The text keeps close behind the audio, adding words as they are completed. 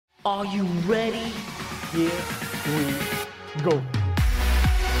Are you ready? Here we go.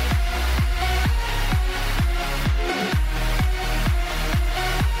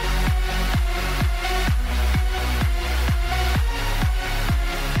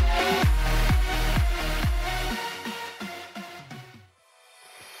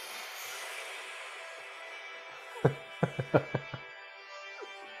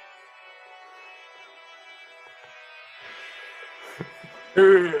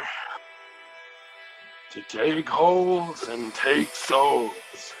 Here to take holes and take souls,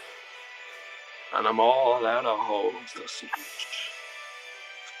 and I'm all out of holes to snatch.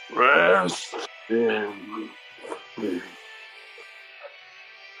 Rest in peace.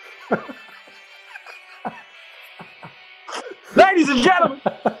 Ladies and gentlemen,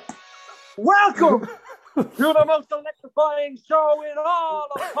 welcome to the most electrifying show in all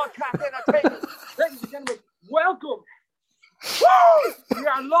of podcast entertainment. Ladies and gentlemen, welcome. Woo! We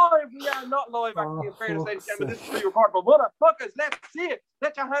are live. We are not live, actually, in fairness, ladies and gentlemen. This is pre-recorded, but motherfuckers, let's see it.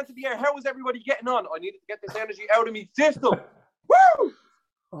 Let your hands in the air. How is everybody getting on? I needed to get this energy out of me system. Woo!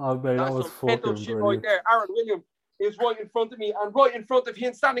 Oh, man, that was fucking shit brilliant. right there. Aaron Williams is right in front of me, and right in front of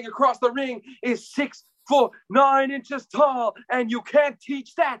him, standing across the ring, is 6'9" tall, and you can't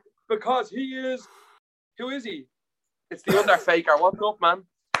teach that because he is. Who is he? It's the Underfaker. What's up, man?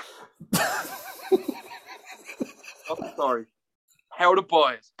 What's the story? How the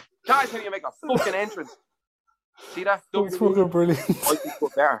boys? Guys, how do you make a fucking entrance? See that? That's fucking brilliant. I can do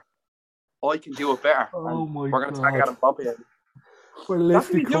it better. I can do it better. Oh my We're going to God. tag Adam Bumpy. We're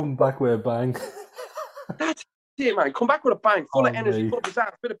literally coming back with a bang. That's it, man. Come back with a bang, full of energy, mate. full of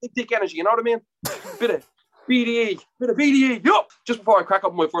pizzazz, bit of big dick energy, you know what I mean? Bit of BDE. Yup! Just before I crack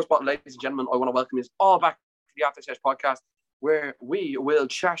up my first bottle, ladies and gentlemen, I want to welcome you all back to the After Sesh podcast, where we will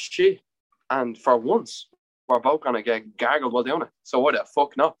chat shit. And for once, we're both going to get gargled while doing it. So why the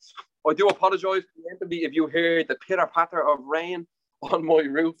fuck not? I do apologise preemptively if you hear the pitter-patter of rain on my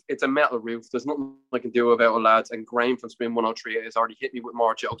roof. It's a metal roof. There's nothing I can do about it, lads. And Graham from Spin 103 has already hit me with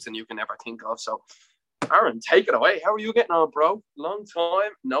more jokes than you can ever think of. So, Aaron, take it away. How are you getting on, bro? Long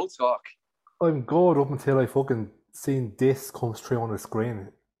time, no talk. I'm good up until I fucking seen this come straight on the screen.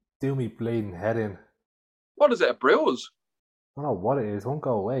 Do me bleeding head in. What is it, a bruise? I don't know what it is. It won't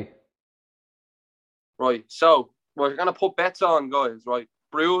go away. Right, so we're going to put bets on, guys, right?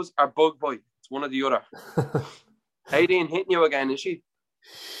 Bruise or bug bite. It's one or the other. Aideen hitting you again, is she?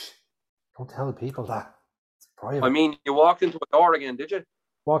 Don't tell the people that. It's private. I mean, you walked into a door again, did you?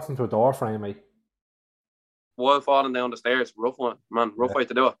 Walks into a door frame, mate. While falling down the stairs. Rough one, man. Rough Yeah. way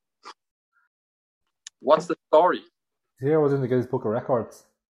to do it. What's the story? Here I was in the Guinness Book of Records.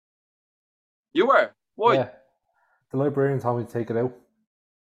 You were? Why? Yeah. The librarian told me to take it out.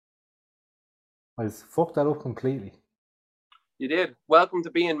 I just fucked that up completely. You did. Welcome to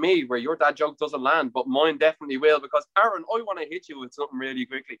being me, where your dad joke doesn't land, but mine definitely will, because, Aaron, I want to hit you with something really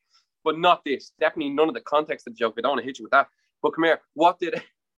quickly, but not this. Definitely none of the context of the joke. I don't want to hit you with that. But come here. What did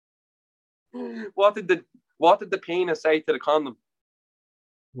the penis say to the condom?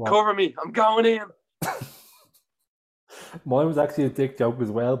 What? Cover me. I'm going in. Mine was actually a dick joke as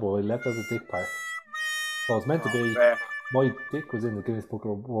well, but I left out the dick part. So it was meant to be, Fair. my dick was in the Guinness Book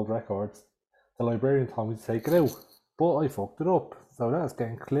of World Records. The librarian told me to take it out, but I fucked it up. So that's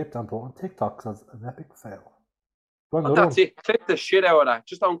getting clipped and put on TikTok as an epic fail. But that's it. Clip the shit out of that.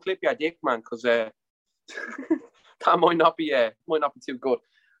 Just don't clip your dick, man, because that might not be too good.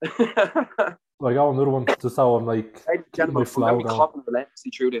 I got another one, just so I'm like, Ladies and gentlemen, my I'm flow going to be going. coughing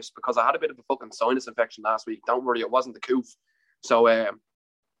relentlessly through this because I had a bit of a fucking sinus infection last week. Don't worry, it wasn't the coof. So,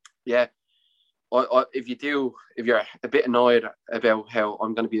 yeah, if you're a bit annoyed about how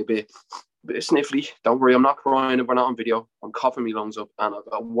I'm going to be a bit sniffly, don't worry, I'm not crying if we're not on video. I'm coughing my lungs up and I've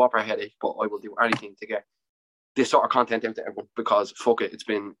got a whopper headache, but I will do anything to get this sort of content out to everyone because fuck it, it's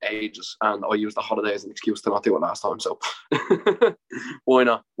been ages and I used the holidays as an excuse to not do it last time. So, why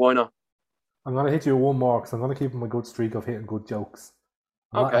not? I'm going to hit you with one more because I'm going to keep my good streak of hitting good jokes.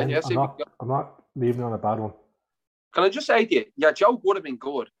 I'm not leaving on a bad one. Can I just say to you, your joke would have been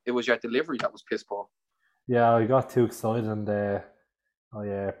good. It was your delivery that was piss poor. Yeah, I got too excited and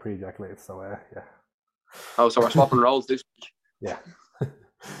pre-ejaculated, so yeah. Oh, so we're swapping roles this week. Yeah.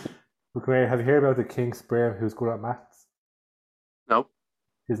 Look, Ray, have you heard about the King Sprayer who's good at maths? No.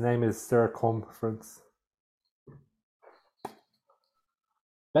 His name is Circumference.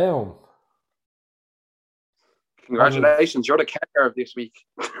 Boom. Congratulations, you're the catcher of this week.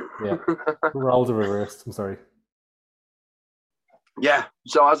 Yeah. Roles are reversed, I'm sorry. Yeah,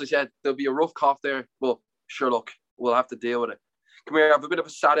 so as I said, there'll be a rough cough there, but sure, look, we'll have to deal with it. Come here, I have a bit of a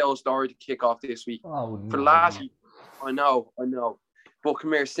sad old story to kick off this week. Oh, For no. last week, I know. But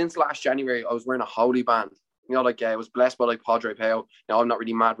come here, since last January, I was wearing a holy band. You know, like I was blessed by like Padre Pio. Now I'm not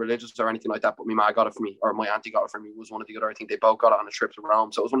really mad religious or anything like that, but my ma got it for me, or my auntie got it for me. Was one of the other. I think they both got it on a trip to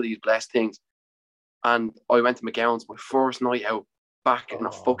Rome. So it was one of these blessed things. And I went to McGowan's, my first night out, back in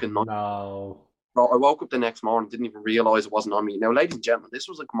a fucking night. No. Bro, I woke up the next morning, didn't even realise it wasn't on me. Now, ladies and gentlemen, this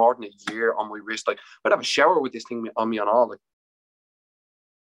was like more than a year on my wrist. Like, I'd have a shower with this thing on me and all.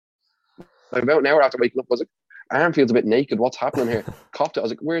 Like about an hour after waking up, I was like, arm feels a bit naked. What's happening here? Copped it. I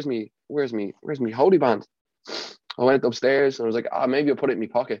was like, where's me holy band? I went upstairs and I was like, maybe I'll put it in my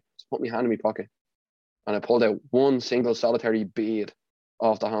pocket. So I put my hand in my pocket. And I pulled out one single solitary bead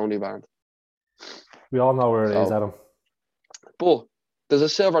off the holy band. We all know where it is, Adam. But there's a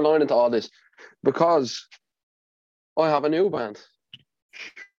silver lining to all this, because I have a new band.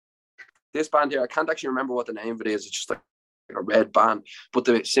 This band here, I can't actually remember what the name of it is. It's just like a red band, but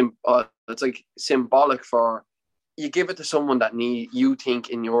it's like symbolic for, you give it to someone that you think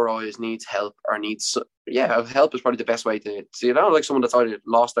in your eyes needs help, or needs help is probably the best way to see it. Like someone that's already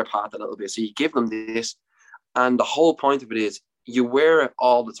lost their path a little bit, so you give them this, and the whole point of it is you wear it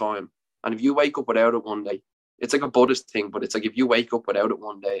all the time. And if you wake up without it one day, it's like a Buddhist thing, but it's like if you wake up without it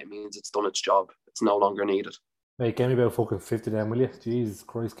one day, it means it's done its job. It's no longer needed. Mate, give me about fucking 50 of them, will you? Jesus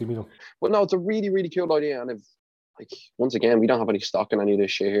Christ, give me them. Well, no, it's a really, really cool idea. And once again, we don't have any stock in any of this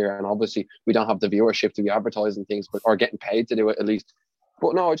shit here. And obviously, we don't have the viewership to be advertising things, or getting paid to do it at least.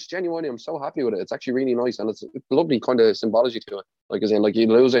 But no, it's genuinely, I'm so happy with it. It's actually really nice. And it's lovely kind of symbology to it. Like, as in, like, you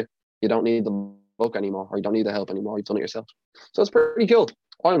lose it, you don't need the book anymore, or you don't need the help anymore. You've done it yourself. So it's pretty cool.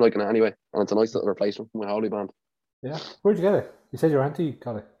 I'm liking it anyway, and it's a nice little replacement for my holy band. Yeah, where'd you get it? You said your auntie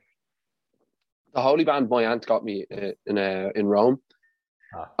got it. The holy band, my aunt got me in Rome,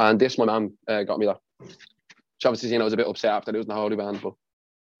 and this my mum got me that. She obviously, I was a bit upset after losing the holy band, but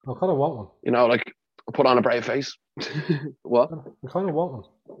I kind of want one. Like, I put on a brave face. What? I kind of want one.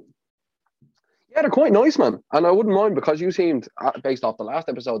 Yeah, they're quite nice, man, and I wouldn't mind, because you seemed, based off the last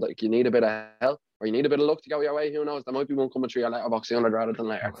episode, like you need a bit of help, or you need a bit of luck to go your way. Who knows? There might be one coming through your letterbox sooner rather than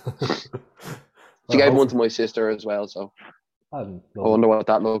later. She gave one to my sister as well, so I wonder what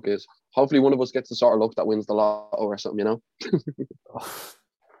that luck is. Hopefully one of us gets the sort of luck that wins the lotto or something,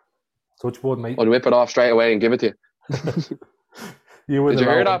 Touch wood, mate. I'd whip it off straight away and give it to you. Did you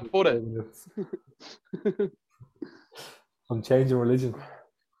hear that? Put it. I'm changing religion.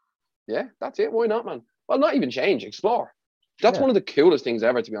 Yeah, that's it. Why not, man? Well, not even change, explore. That's one of the coolest things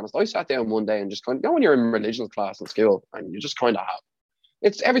ever, to be honest. I sat down one day and just kind of, when you're in religion class in school and you just kind of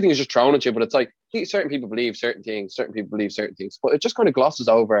have, everything is just thrown at you, but it's like certain people believe certain things, but it just kind of glosses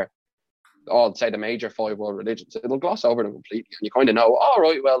over all, say, the major 5 world religions. It'll gloss over them completely, and you kind of know, all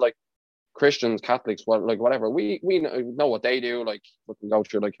right, well, like Christians, Catholics, whatever, we know what they do, like we can go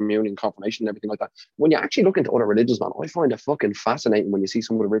through like communion, confirmation, and everything like that. When you actually look into other religions, man, I find it fucking fascinating when you see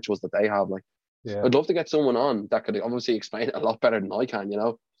some of the rituals that they have. Like, I'd love to get someone on that could obviously explain it a lot better than I can,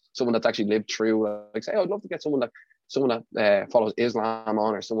 someone that's actually lived through, like, say, I'd love to get someone that follows Islam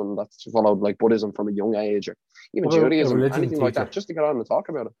on, or someone that's followed like Buddhism from a young age, or even Judaism, anything like that, just to get on and talk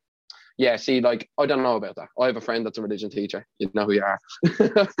about it. Yeah, see, like, I don't know about that. I have a friend that's a religion teacher. You know who you are.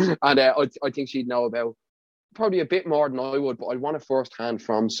 And I think she'd know about probably a bit more than I would, but I'd want it firsthand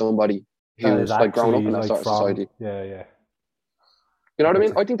from somebody who's like grown up in that sort of society. Yeah. You know what I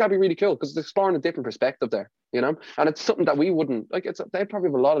mean? I think that'd be really cool, because it's exploring a different perspective there, and it's something that we wouldn't, like, they probably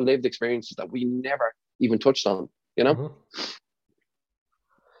have a lot of lived experiences that we never even touched on, Mm-hmm.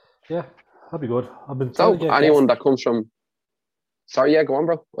 Yeah, that'd be good. I've been trying to get anyone that comes from... Sorry, yeah, go on,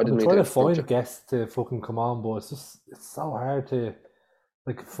 bro. I've been trying to find guests to fucking come on, but it's so hard to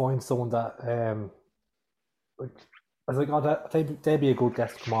like find someone that like, I was like, oh, they'd be a good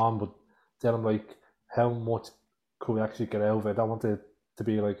guest to come on, but then I'm like, how much could we actually get out of it? I don't want it to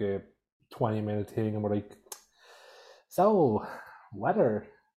be like a 20-minute thing, and we're like, so weather,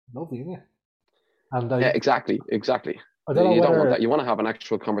 lovely, isn't it? And yeah, exactly. I don't know you don't want that. You want to have an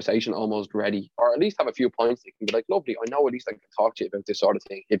actual conversation almost ready, or at least have a few points that can be like, lovely, I know at least I can talk to you about this sort of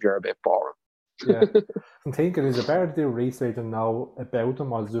thing if you're a bit boring. Yeah. I'm thinking, is it better to do research and know about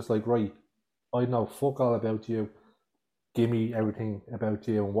them, or is it just like, right, I know fuck all about you, give me everything about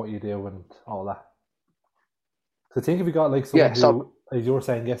you and what you do and all that? So I think if you got like someone who, as you were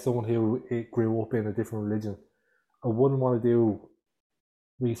saying, get someone who grew up in a different religion, I wouldn't want to do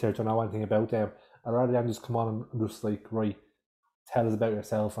research or know anything about them. I'd rather them just come on and just like, right, tell us about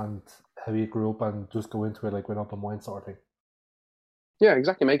yourself and how you grew up, and just go into it like with an open mind sort of thing. Yeah,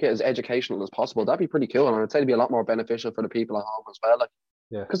 exactly. Make it as educational as possible. That'd be pretty cool, and I'd say it'd be a lot more beneficial for the people at home as well. Like,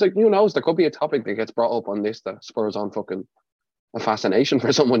 yeah, because like, who knows, there could be a topic that gets brought up on this that spurs on fucking a fascination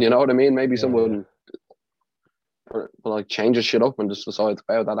for someone. You know what I mean? Maybe someone like changes shit up and just decides,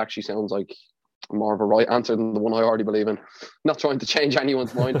 wow, that actually sounds like more of a right answer than the one I already believe in. Not trying to change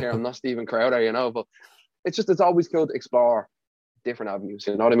anyone's mind here. I'm not Stephen Crowder, but it's always cool to explore different avenues.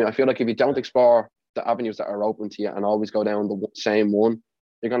 You know what I mean? I feel like if you don't explore the avenues that are open to you and always go down the same one,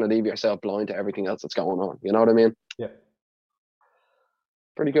 you're going to leave yourself blind to everything else that's going on. You know what I mean? Yeah.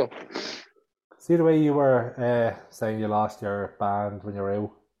 Pretty cool. See the way you were saying you lost your band when you were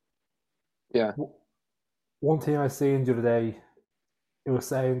out? Yeah. One thing I seen the other day, it was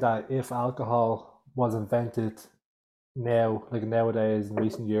saying that if alcohol was invented now, like nowadays in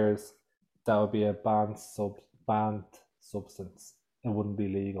recent years, that would be a banned substance. It wouldn't be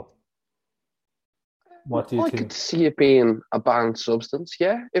legal. What do you think? I could see it being a banned substance,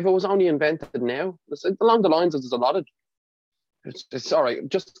 yeah. If it was only invented now, it's along the lines of there's a lot of. It's all right.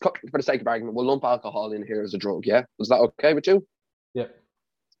 Just for the sake of argument, we'll lump alcohol in here as a drug, yeah? Is that okay with you? Yeah.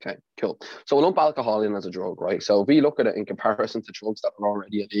 Okay, cool. So we'll lump alcohol in as a drug, right? So if we look at it in comparison to drugs that are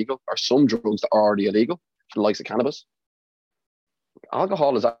already illegal, or some drugs that are already illegal, the likes of cannabis,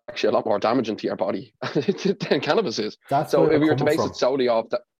 alcohol is actually a lot more damaging to your body than cannabis is. That's so where if we were to coming base from. it solely off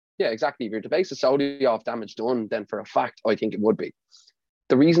that, yeah, exactly. If you're to base it solely off damage done, then for a fact, I think it would be.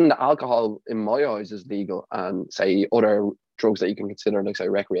 The reason that alcohol, in my eyes, is legal and say other drugs that you can consider, like say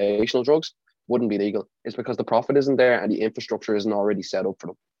recreational drugs, wouldn't be legal is because the profit isn't there and the infrastructure isn't already set up for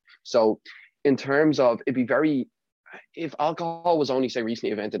them. So in terms of, it'd be very, if alcohol was only, say,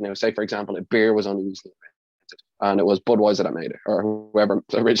 recently invented now, say, for example, if beer was only recently invented and it was Budweiser that made it, or whoever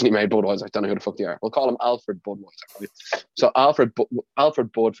originally made Budweiser, I don't know who the fuck they are. We'll call him Alfred Budweiser, right? So Alfred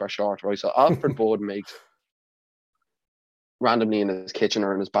Bud for short, right? So Alfred Bud makes randomly in his kitchen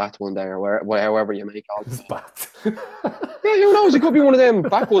or in his bath one day, or however you make alcohol. His bath. Yeah, who knows? It could be one of them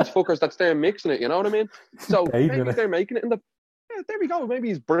backwoods fuckers that's there mixing it, you know what I mean? So maybe they're making it in the... Yeah, there we go. Maybe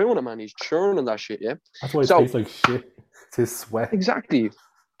he's brewing it, man. He's churning that shit, yeah? That's why it tastes like shit. It's his sweat. Exactly.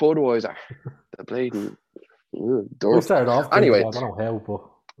 Budweiser. The bleeding... We started off anyway. I don't know how,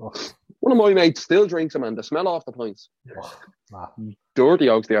 but... One of my mates still drinks them, and they smell off the pints. Nah. Dirty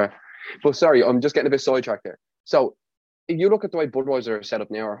oaks they are. But sorry, I'm just getting a bit sidetracked there. So, if you look at the way Budweiser is set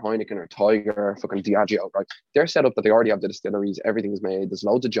up now, or Heineken, or Tiger, or fucking Diageo, right? They're set up that they already have the distilleries, everything's made, there's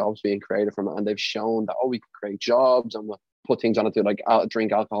loads of jobs being created from it, and they've shown that, we can create jobs, and we'll put things on it to, like,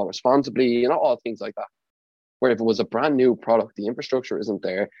 drink alcohol responsibly, all things like that. Where if it was a brand new product, the infrastructure isn't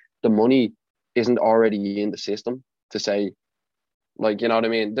there, the money isn't already in the system to say, like, you know what I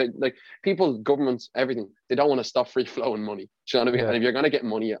mean? Like, people, governments, everything, they don't want to stop free flowing money. Do you know what I mean? Yeah. And if you're going to get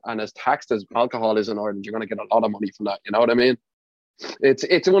money, and as taxed as alcohol is in Ireland, you're going to get a lot of money from that. You know what I mean?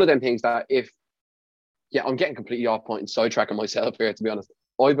 It's one of them things that I'm getting completely off point and sidetracking myself here, to be honest.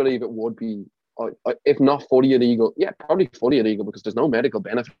 I believe it would be, if not fully illegal, probably fully illegal, because there's no medical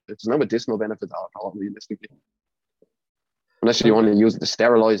benefit. There's no medicinal benefit to alcohol, realistically. Unless you want to use it to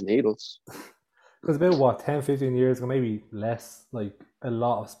sterilize needles. Because about 10, 15 years ago, maybe less, like a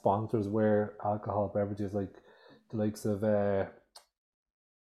lot of sponsors were alcohol beverages, like the likes of,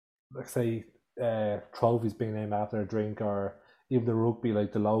 let's say, trophies being named after a drink, or even the rugby,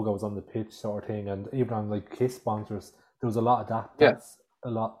 like the logo was on the pitch sort of thing, and even on like Kiss sponsors, there was a lot of that. That's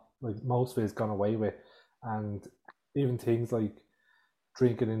a lot, like most of it's gone away with, and even things like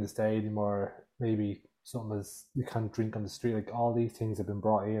drinking in the stadium, or maybe something as you can't drink on the street, like all these things have been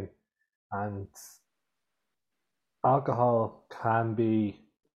brought in. And alcohol can be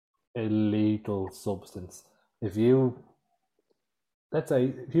a lethal substance. If you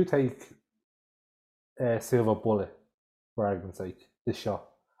take a silver bullet, for argument's sake, this shot,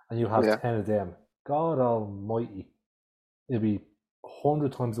 and you have 10 of them, God almighty, it'd be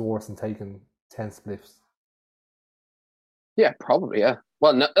 100 times worse than taking 10 spliffs. Yeah, probably, yeah.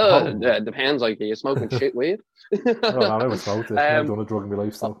 Well, no, it depends, like, are you smoking shit weed? I don't know, I never smoked it. I've never done a drug in my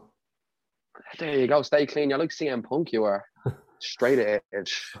life, so... There you go, stay clean. You're like CM Punk, you are. Straight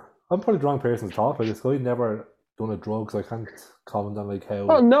edge. I'm probably the wrong person to talk like this. I've never done a drug, so I can't comment on like how...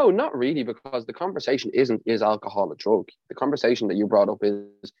 Well, no, not really, because the conversation is alcohol a drug? The conversation that you brought up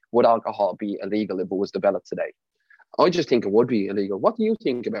is, would alcohol be illegal if it was developed today? I just think it would be illegal. What do you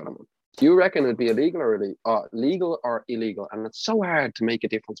think about it, man? Do you reckon it'd be illegal or legal or illegal? And it's so hard to make a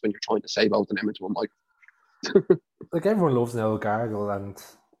difference when you're trying to say both of them into a mic. Like, everyone loves an old gargle, and...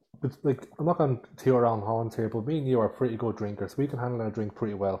 But, like, I'm not going to tear around horns here, but me and you are pretty good drinkers. We can handle our drink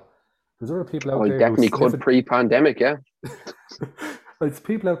pretty well. There's other people out there definitely could pre-pandemic, yeah. There's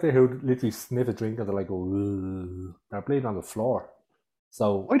people out there who literally sniff a drink and they're like, oh, they're bleeding on the floor.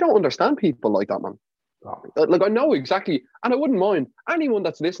 So I don't understand people like that, man. Oh. Like, I know exactly, and I wouldn't mind anyone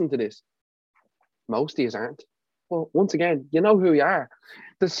that's listening to this. Most of you aren't. Well, once again, you know who you are.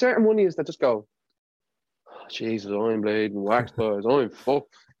 There's certain ones that just go, Jesus, I'm bleeding, wax bars, I'm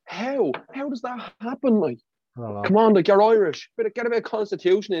fucked. How? How does that happen? Like, I don't know. come on, like, you're Irish. Get a bit of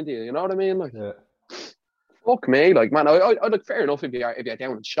constitution into you, you know what I mean? Like, Yeah. fuck me, like, man, I like, fair enough if you're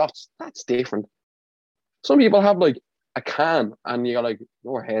down in shots, that's different. Some people have, like, a can, and you're like,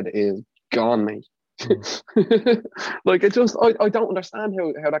 your head is gone, mate. Like, it just, I don't understand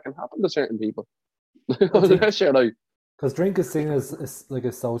how that can happen to certain people. Unless you're like, because drink is seen as like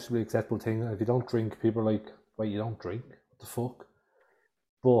a socially acceptable thing. If you don't drink, people are like, wait, you don't drink? What the fuck?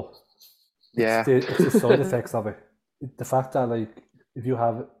 But yeah, it's the side effects of it. The fact that, like, if you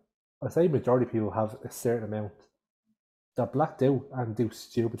have, I say majority of people have a certain amount, they're blacked out and do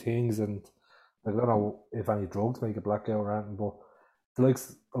stupid things, and like, I don't know if any drugs make you black out or anything, but the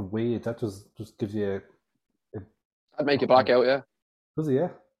likes of weed, that just gives you that'd make you black out, yeah. does it? Yeah.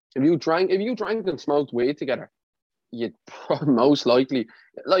 If you drank and smoked weed together, you'd most likely,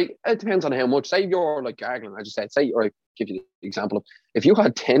 like, it depends on how much. Say you're like gargling, I just said, say, or I give you the example of, if you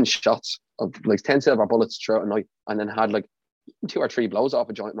had 10 shots of, like, 10 silver bullets throughout a night, and then had like 2 or 3 blows off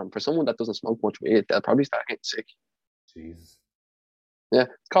a joint, man, for someone that doesn't smoke much weed, they'll probably start getting sick. Jesus. Yeah,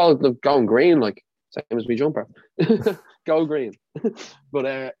 it's called the going green, like, same as me jumper. Go green.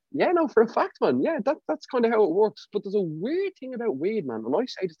 But yeah, no, for a fact, man, yeah, that's kind of how it works. But there's a weird thing about weed, man, and I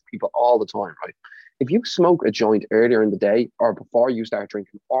say this to people all the time, right? If you smoke a joint earlier in the day, or before you start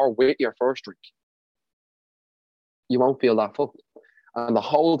drinking, or with your first drink, you won't feel that fucked. And the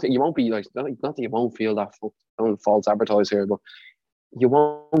whole thing, you won't be like, not that you won't feel that fucked, I don't false advertise here, but you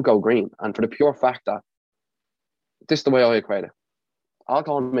won't go green. And for the pure fact that, this is the way I equate it.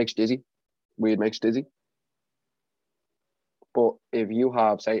 Alcohol makes dizzy, weed makes dizzy. But if you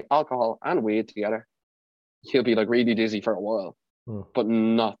have, say, alcohol and weed together, you'll be like really dizzy for a while, but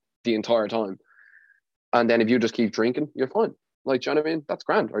not the entire time. And then if you just keep drinking, you're fine. Like, do you know what I mean? That's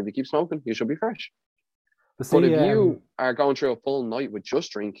grand. Or if you keep smoking, you should be fresh. But if you are going through a full night with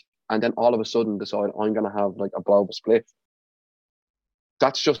just drink, and then all of a sudden decide, I'm going to have like a blow of a split,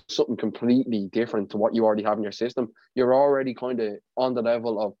 that's just something completely different to what you already have in your system. You're already kind of on the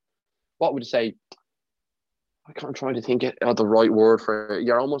level of, what would you say? I can't try to think of the right word for it.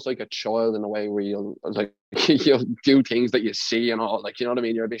 You're almost like a child in a way where you'll do things that you see and all. Like, you know what I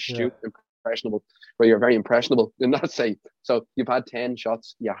mean? You're a bit stupid, impressionable, where you're very impressionable in that say. So you've had 10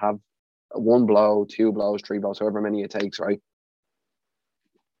 shots, you have 1 blow, 2 blows, 3 blows, however many it takes, right?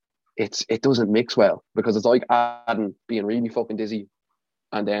 It doesn't mix well, because it's like adding being really fucking dizzy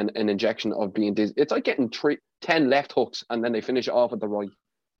and then an injection of being dizzy. It's like getting 10 left hooks and then they finish it off at the right.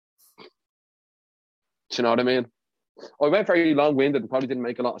 Do you know what I mean? I went very long-winded and probably didn't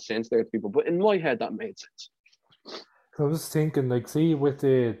make a lot of sense there to people, but in my head that made sense. I was thinking, like, see, with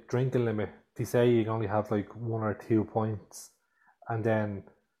the drinking limit, they say you can only have like 1 or 2 points, and then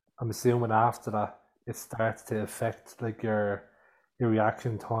I'm assuming after that it starts to affect like your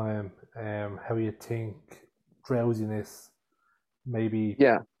reaction time, how you think, drowsiness, maybe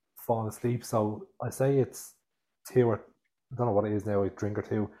falling asleep. So I say it's 2 or, I don't know what it is now, a drink or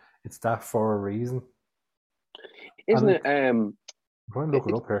 2. It's that for a reason. Isn't it? I'm trying to look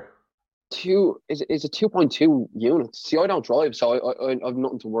it up here. Is it 2.2 units? See, I don't drive, so I have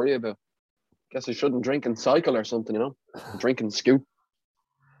nothing to worry about. Guess I shouldn't drink and cycle or something, you know? Drink and scoot.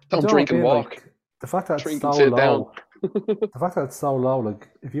 Don't drink and walk. Like, the fact that drink it's so low, the fact that it's so low, like,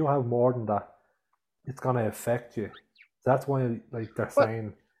 if you have more than that, it's gonna affect you. That's why, like, they're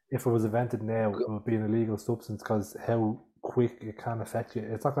saying if it was invented now, it would be an illegal substance, because how quick it can affect you.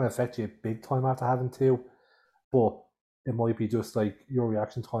 It's not going to affect you big time after having 2, but it might be just like your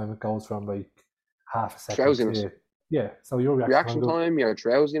reaction time. It goes from like half a second drowsiness. So your reaction time, your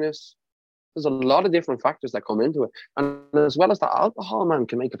drowsiness. There's a lot of different factors that come into it, and as well as that, alcohol, man,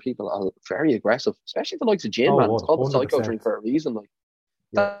 can make people very aggressive, especially the likes of gin, man. It's called the psycho drink for a reason. Like,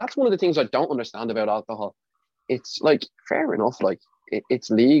 that's one of the things I don't understand about alcohol. It's like, fair enough, like, it's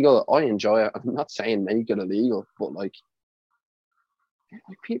legal. I enjoy it. I'm not saying make it illegal, but like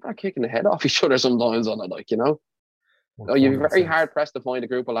people are kicking the head off each other sometimes on it, like, you know. You're very hard pressed to find a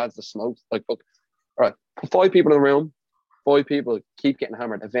group of lads that smoke. Like, look, all right, 5 people in the room, 5 people keep getting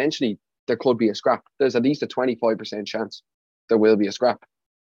hammered. Eventually, there could be a scrap. There's at least a 25% chance there will be a scrap.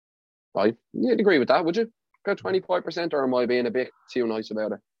 Right? You'd agree with that, would you? About 25%, or am I being a bit too nice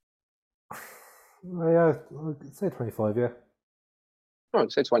about it? Yeah, I'd say 25, yeah. All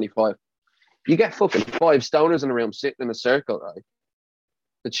right, say 25. You get fucking 5 stoners in a room sitting in a circle, right?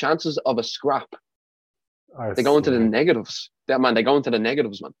 The chances of a scrap, they go into the negatives. They go into the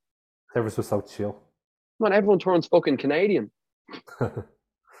negatives, man. Everyone's just so chill. Man, everyone turns fucking Canadian.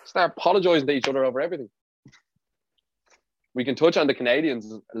 Start apologising to each other over everything. We can touch on the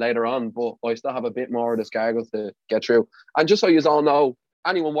Canadians later on, but I still have a bit more of this gargle to get through. And just so you all know,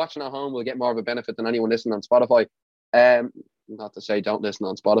 anyone watching at home will get more of a benefit than anyone listening on Spotify. Not to say don't listen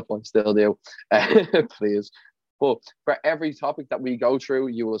on Spotify, still do, please. But for every topic that we go through,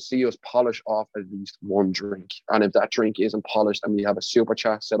 you will see us polish off at least one drink. And if that drink isn't polished and we have a super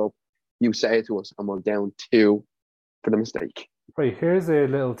chat set up, you say it to us and we're down 2 for the mistake. Right, here's a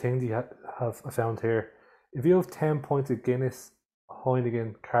little thing that you have found here. If you have 10 points of Guinness,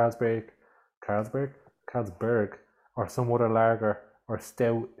 Heineken, Carlsberg, or some other lager or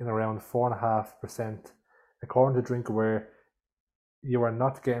stout in around 4.5%, according to Drinkaware, you are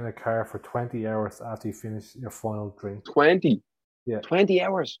not getting a car for 20 hours after you finish your final drink. 20? Yeah. 20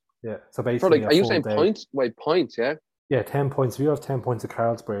 hours? Yeah. So basically, are you saying day. Points? Wait, points, yeah? Yeah, 10 points. If you have 10 points of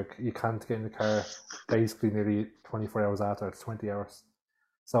Carlsberg, you can't get in the car basically nearly 24 hours after. It's 20 hours.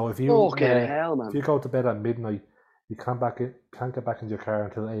 So if you hell, man. If you go to bed at midnight, you can't get back into your car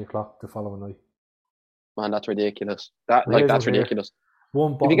until 8 o'clock the following night. Man, that's ridiculous. That's ridiculous.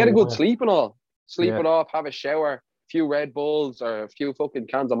 If you get a good sleep and all, sleep it off, have a shower, few Red Bulls or a few fucking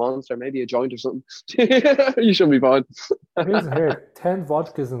cans of Monster, maybe a joint or something. You should be fine. Here's here, 10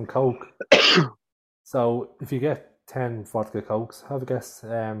 vodkas and Coke. So if you get 10 vodka Cokes, have a guess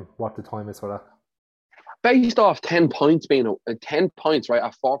what the time is for that. Based off 10 points being 10 points, right,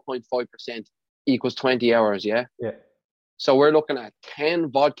 at 4.5% equals 20 hours, yeah? Yeah. So we're looking at 10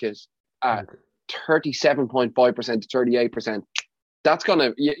 vodkas at 37.5% to 38%. That's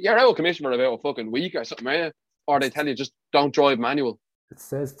gonna, you're out of commission for about a fucking week or something, right? Or they tell you just don't drive manual. It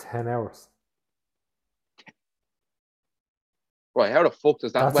says 10 hours. Right, how the fuck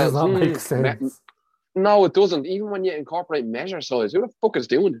does that? That does not make sense. No, it doesn't. Even when you incorporate measure size, who the fuck is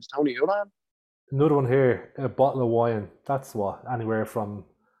doing this? Tony Ulan? Another one here, a bottle of wine. That's what, anywhere from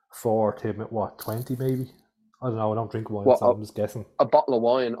 4 to 20 maybe? I don't know, I don't drink wine, so I'm just guessing. A bottle of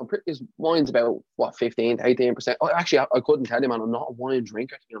wine, wine's about, 15 to 18%. Actually, I couldn't tell you, man, I'm not a wine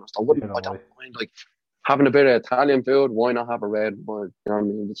drinker, to be honest. I don't mind, like, having a bit of Italian food. Why not have a red wine? You know what I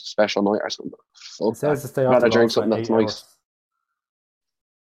mean? It's a special night or something. It says to stay off the drink something that's nice.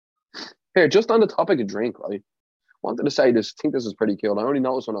 Here, just on the topic of drink, right? I wanted to say this. I think this is pretty cool. I only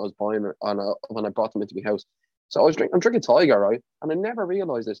noticed when I was buying it when I brought them into my house. So I'm drinking Tiger, right? And I never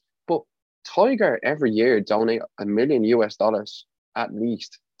realized this, but Tiger every year donate $1 million at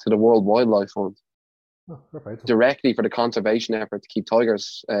least to the World Wildlife Fund. Directly for the conservation effort to keep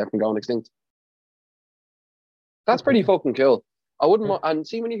tigers from going extinct. That's pretty fucking cool. I wouldn't want, and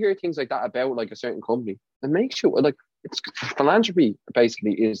see, when you hear things like that about like a certain company, it makes you like, it's philanthropy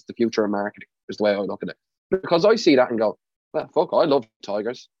basically is the future of marketing, is the way I look at it. Because I see that and go, well, fuck, I love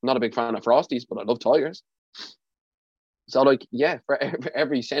tigers. I'm not a big fan of Frosties, but I love tigers. So like, yeah, for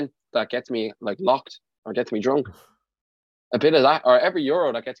every cent that gets me like locked or gets me drunk, a bit of that, or every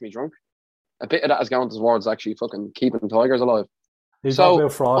euro that gets me drunk, a bit of that is going towards actually fucking keeping tigers alive. Is that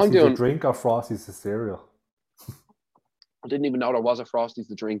about Frosties the drink or Frosties the cereal? I didn't even know there was a Frosties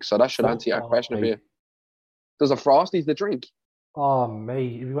the drink, so that should answer your question a bit. There's a Frosties the drink? Oh,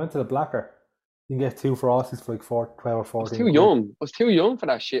 mate, if you went to the Blacker, you can get 2 Frosties for like 12 or 14. I was too young for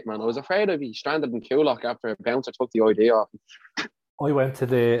that shit, man. I was afraid I'd be stranded in Coolock after a bouncer took the idea off. I went to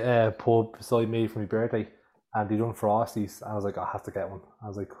the pub beside me for my birthday, and they done Frosties, and I was like, I have to get one. I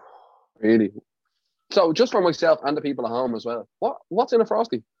was like, really? So just for myself and the people at home as well, what's in a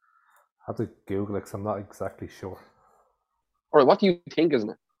Frosty? I have to Google it because I'm not exactly sure. All right, what do you think is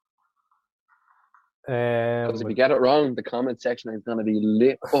in it? Because if you get it wrong, the comment section is going to be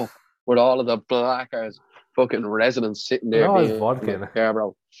lit up with all of the Blackers fucking residents sitting there. No, vodka in it. Yeah,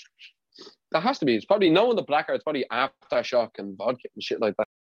 bro. That has to be. It's probably knowing the Blacker. It's probably Aftershock and vodka and shit like that.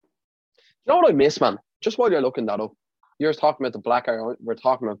 You know what I miss, man? Just while you're looking that up, you're talking about the Blacker. We're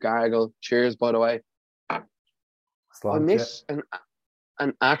talking about Gargle. Cheers, by the way. I miss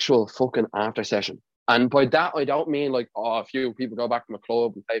an actual fucking after session. And by that, I don't mean like, a few people go back from a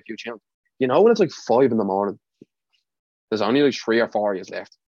club and play a few tunes. You know, when it's like 5 a.m, there's only like 3 or 4 years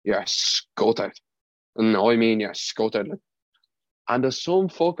left. You're scuttered. No, I mean, you're scuttered. And there's some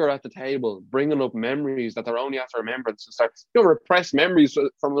fucker at the table bringing up memories that they're only after remembrance and start, repressed memories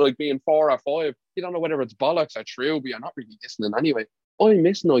from like being 4 or 5. You don't know whether it's bollocks or true, but you're not really listening anyway. I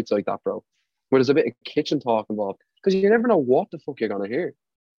miss nights like that, bro, where there's a bit of kitchen talk involved. Because you never know what the fuck you're going to hear.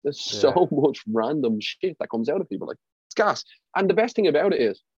 There's so much random shit that comes out of people. Like, it's gas. And the best thing about it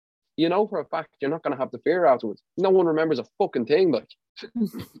is, you know for a fact you're not going to have the fear afterwards. No one remembers a fucking thing. Like,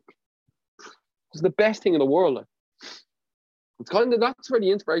 it's the best thing in the world. Like, it's kind of, that's where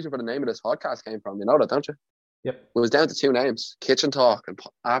the inspiration for the name of this podcast came from. You know that, don't you? Yep. It was down to 2 names: Kitchen Talk and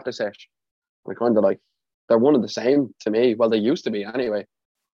After Sesh. I kind of like, they're one and the same to me. Well, they used to be anyway.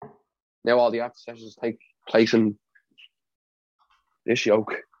 Now all the after sessions take place in this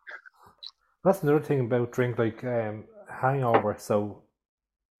yoke. That's another thing about drink, like hangover. So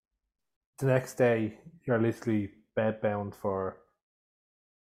the next day, you're literally bedbound for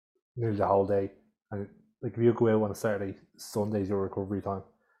nearly the whole day. And like if you go out on a Saturday, Sunday's your recovery time.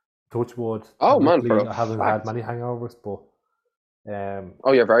 Touch wood. Oh man, I haven't had many hangovers, but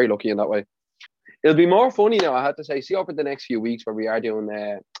oh, you're very lucky in that way. It'll be more funny now, I had to say. See, over the next few weeks where we are doing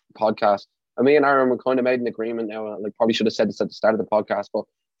podcast, and me and Aaron were kind of made an agreement now. Like, probably should have said this at the start of the podcast, but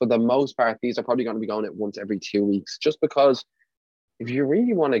for the most part, these are probably going to be going out once every 2 weeks, just because if you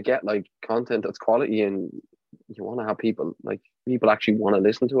really want to get like content that's quality and you want to have people actually want to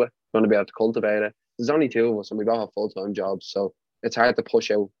listen to it, you want to be able to cultivate it. There's only two of us, and we don't have full-time jobs, so it's hard to push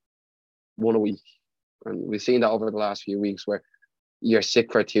out one a week. And we've seen that over the last few weeks where you're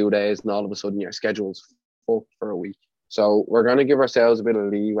sick for 2 days and all of a sudden your schedule's full for a week. So we're going to give ourselves a bit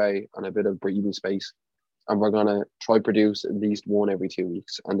of leeway and a bit of breathing space, and we're going to try produce at least one every 2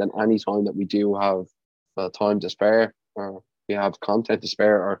 weeks. And then any time that we do have time to spare, or we have content to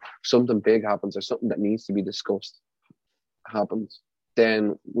spare, or something big happens, or something that needs to be discussed happens,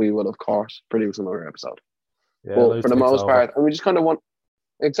 then we will of course produce another episode. Yeah, but for the most part, and we just kind of want,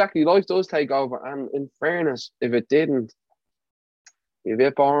 exactly, life does take over. And in fairness, if it didn't, it'd be a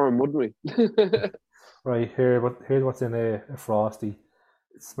bit boring, wouldn't we? Right, here's what's in a Frosty.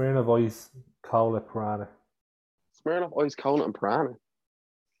 Smirnoff Ice, Cola, Piranha. Smirnoff Ice, Cola and Piranha.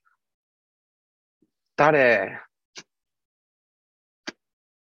 That,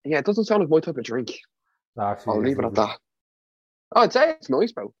 yeah, it doesn't sound like my type of drink. Actually, I'll leave it at that. Oh, I'd say it's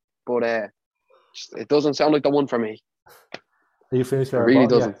nice, bro. But it doesn't sound like the one for me. Are you finished? It really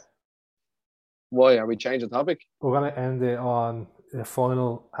doesn't. Yet? Why are we changing the topic? We're going to end it on a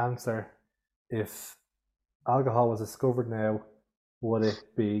final answer. If alcohol was discovered now, would it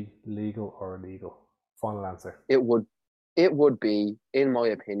be legal or illegal? Final answer. It would be, in my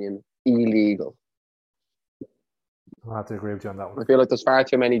opinion, illegal. I'll have to agree with you on that one. I feel like there's far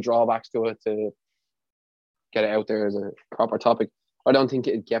too many drawbacks to it to get it out there as a proper topic. I don't think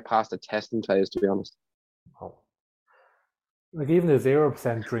it'd get past the testing phase, to be honest. Oh. Like even the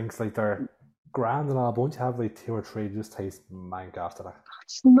 0% drinks, like they're grand and all, but once you have like 2 or 3, it just tastes mank after that.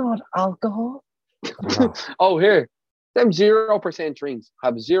 It's not alcohol. Oh, here. Them 0% drinks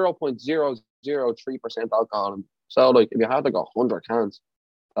have 0.003% alcohol in them. So like if you had like 100 cans,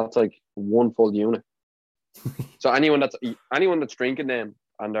 that's like one full unit. So anyone that's drinking them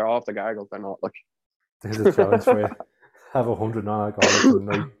and they're off the gargle, they're not like. There's a challenge for you. Have 100 non-alcoholics in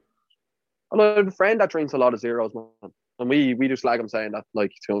the night. And I have a friend that drinks a lot of zeros, man. And we just like him saying that,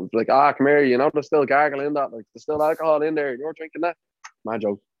 like, to him, like, come here, you know, there's still gargle in that, like, there's still alcohol in there, you're drinking that. Mad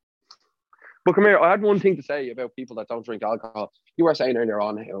joke. But come here, I had one thing to say about people that don't drink alcohol. You were saying earlier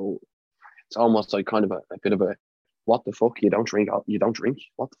on how it's almost like kind of a bit of a, what the fuck, you don't drink, what the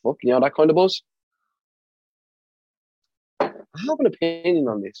fuck, you know, that kind of buzz. I have an opinion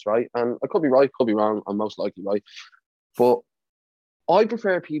on this, right? And I could be right, could be wrong, I'm most likely right. But I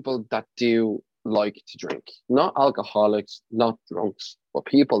prefer people that do like to drink. Not alcoholics, not drunks, but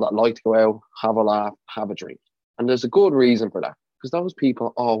people that like to go out, have a laugh, have a drink. And there's a good reason for that, because those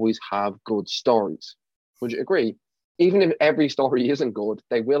people always have good stories. Would you agree? Even if every story isn't good,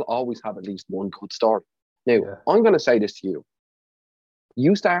 they will always have at least one good story. Now, I'm going to say this to you.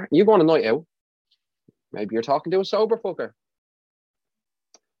 You go on a night out, maybe you're talking to a sober fucker.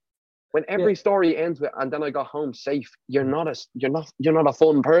 When every story ends with, and then I got home safe, you're not a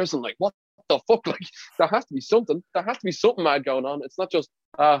fun person. Like, what the fuck? Like, there has to be something. There has to be something mad going on. It's not just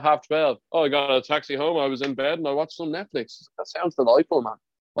 12:30. Oh, I got a taxi home. I was in bed and I watched some Netflix. That sounds delightful, man.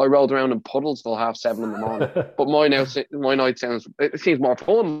 I rolled around in puddles till 7:30 in the morning. But my night seems more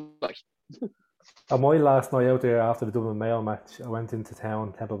fun. Like, my last night out there after the Dublin Mayo match, I went into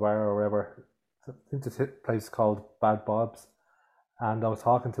town, Temple Bar or wherever, into a place called Bad Bob's. And I was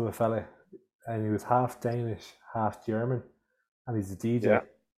talking to a fella, and he was half Danish, half German, and he's a DJ.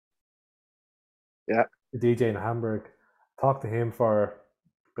 Yeah. A DJ in Hamburg. Talked to him for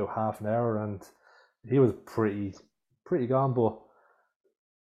about half an hour, and he was pretty gone, but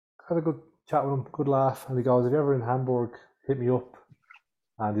had a good chat with him, good laugh. And he goes, if you're ever in Hamburg, hit me up,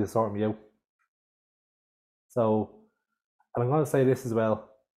 and he'll sort me out. So, and I'm going to say this as well.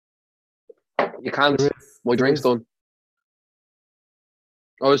 You can't. My drink's done.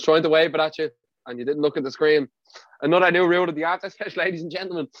 I was trying to wave it at you, and you didn't look at the screen. Another new rule of the after session, ladies and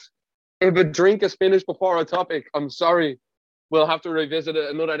gentlemen. If a drink is finished before a topic, I'm sorry. We'll have to revisit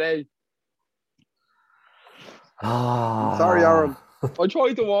it another day. I'm sorry, Aaron. I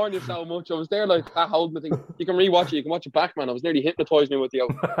tried to warn you so much. I was there like that holding the thing. You can rewatch it. You can watch it back, man. I was nearly hypnotising you with you.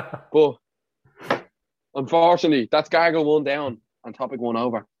 But unfortunately, that's Gargle 1 down and Topic 1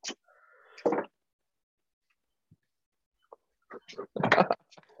 over.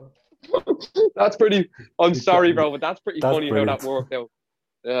 That's pretty. I'm sorry, bro, but that's pretty funny brilliant. How that worked out.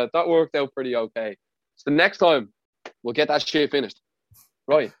 Yeah, that worked out pretty okay. So the next time we'll get that shit finished.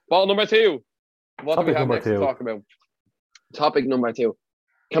 Right, bottle number 2. What do we have next to talk about? Topic number 2.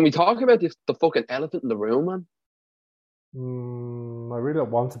 Can we talk about the fucking elephant in the room, man? I really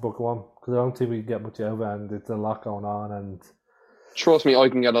don't want to book one because I don't think we can get much out of it, and it's a lot going on. And trust me, I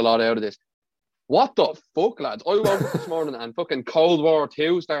can get a lot out of this. What the fuck, lads? I woke up this morning and fucking Cold War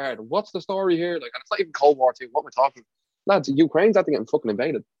 2 started. What's the story here? Like, and it's not even Cold War 2. What am I talking? Lads, Ukraine's after getting fucking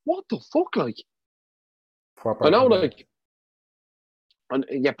invaded. What the fuck, like? Proper. I know, like, and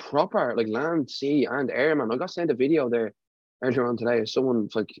yeah, proper, like land, sea, and air, man. I got sent a video there earlier on today of someone,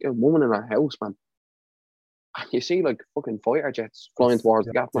 like a woman in a house, man. And you see, like, fucking fighter jets flying towards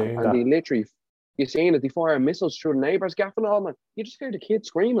the gap, man. And they literally, you seen it, they fire missiles through the neighbour's gap and all, man. You just hear the kids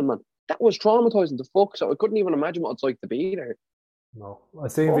screaming, man. That was traumatizing to fuck, so I couldn't even imagine what it's like to be there. No.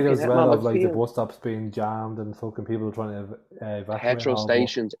 I've seen videos as well of, like, the bus stops being jammed and fucking people trying to evacuate. Petrol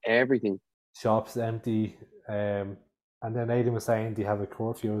stations, everything. Shops empty. And then Aidan was saying they have a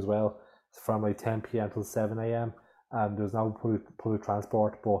curfew as well from like 10 p.m. till 7 a.m. and there's no public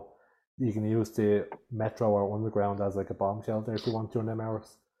transport, but you can use the metro or underground as like a bomb shelter if you want during them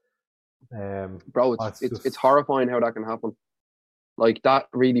hours. Bro, it's horrifying how that can happen. Like that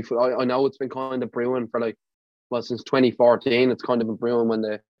really, I know it's been kind of brewing for like, well, since 2014, it's kind of been brewing when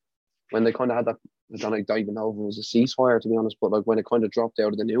they kind of had that, I don't even know if it was a ceasefire, to be honest, but like when it kind of dropped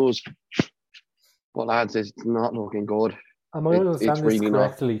out of the news. But lads, it's not looking good. Am I understanding this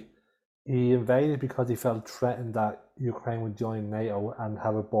correctly? He invaded because he felt threatened that Ukraine would join NATO and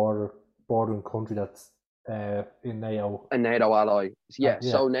have a bordering country that's in NATO. A NATO ally. Yeah,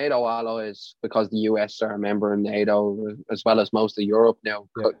 so NATO allies, because the US are a member in NATO, as well as most of Europe now.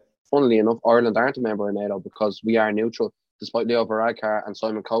 Yeah. Funnily enough, Ireland aren't a member in NATO because we are neutral. Despite Leo Varadkar and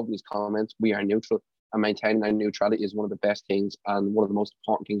Simon Coveney's comments, we are neutral. And maintaining our neutrality is one of the best things and one of the most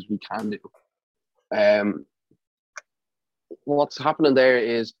important things we can do. What's happening there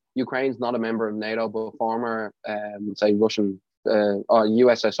is Ukraine's not a member of NATO, but former, say, Russian or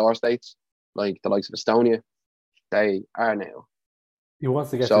USSR states, like the likes of Estonia, they are now. He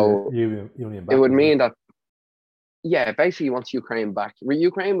wants to get the union back. It would mean that, yeah, basically he wants Ukraine back.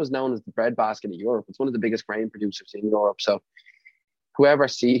 Ukraine was known as the breadbasket of Europe. It's one of the biggest grain producers in Europe. So whoever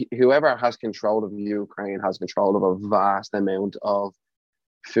has control of Ukraine has control of a vast amount of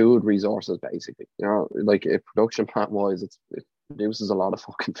food resources, basically. You know, like a production plant wise, it produces a lot of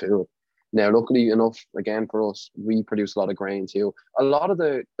fucking food. Now, luckily enough, again for us, we produce a lot of grain too. A lot of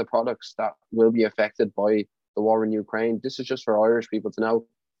the products that will be affected by the war in Ukraine, this is just for Irish people to know,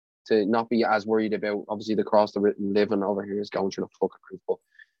 to not be as worried about. Obviously, the cost of living over here is going through the fucking roof. But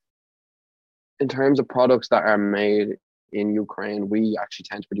in terms of products that are made in Ukraine, we actually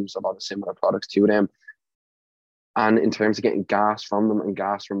tend to produce a lot of similar products to them. And in terms of getting gas from them and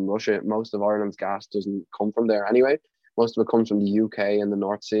gas from Russia, most of Ireland's gas doesn't come from there anyway. Most of it comes from the UK and the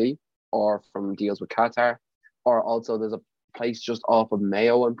North Sea, or from deals with Qatar, or also there's a place just off of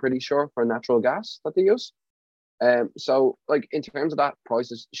Mayo, I'm pretty sure, for natural gas that they use. So, like, in terms of that,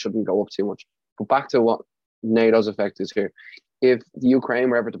 prices shouldn't go up too much. But back to what NATO's effect is here. If the Ukraine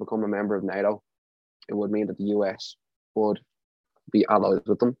were ever to become a member of NATO, it would mean that the US would be allies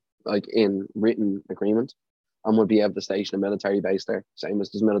with them, like in written agreement, and would be able to station a military base there, same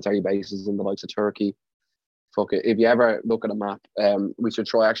as there's military bases in the likes of Turkey. Fuck it. If you ever look at a map, we should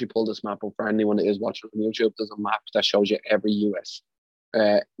actually pull this map up for anyone that is watching on YouTube. There's a map that shows you every US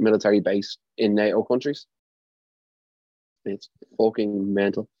military base in NATO countries. It's fucking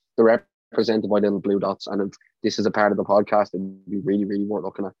mental. They're represented by little blue dots, and if this is a part of the podcast, it'd be really, really worth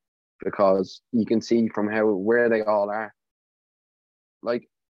looking at, because you can see from where they all are. Like,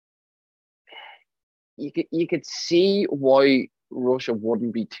 you could see why Russia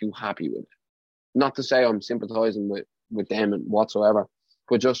wouldn't be too happy with it. Not to say I'm sympathizing with them whatsoever,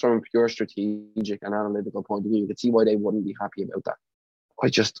 but just from a pure strategic and analytical point of view, you could see why they wouldn't be happy about that.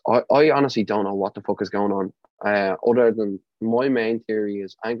 I honestly don't know what the fuck is going on. Other than my main theory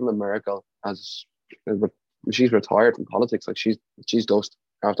is Angela Merkel, she's retired from politics. Like she's dust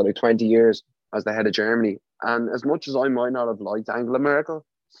after like 20 years as the head of Germany. And as much as I might not have liked Angela Merkel,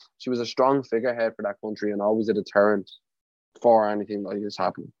 she was a strong figurehead for that country and always a deterrent for anything like this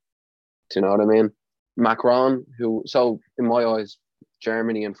happening. Do you know what I mean? Macron, so in my eyes,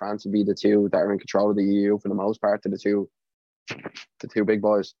 Germany and France would be the two that are in control of the EU for the most part, of the two the two big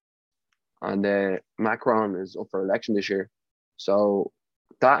boys. And Macron is up for election this year. So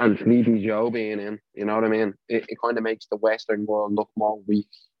that and Sleepy Joe being in, you know what I mean? It kind of makes the Western world look more weak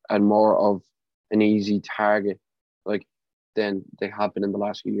and more of an easy target, like, than they have been in the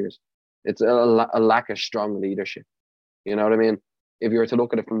last few years. It's a lack of strong leadership. You know what I mean? If you were to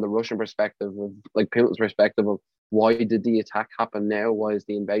look at it from the Russian perspective, of like Putin's perspective of why did the attack happen now? Why is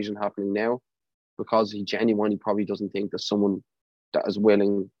the invasion happening now? Because he genuinely probably doesn't think there's someone that is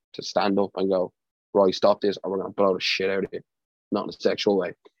willing to stand up and go, right, stop this, or we're going to blow the shit out of you. Not in a sexual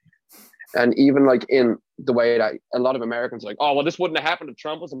way. And even like in the way that a lot of Americans are like, oh, well, this wouldn't have happened if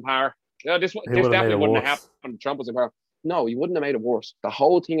Trump was in power. Yeah, this definitely wouldn't have happened if Trump was in power. No, he wouldn't have made it worse. The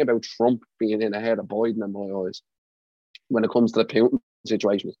whole thing about Trump being in ahead of Biden in my eyes, when it comes to the Putin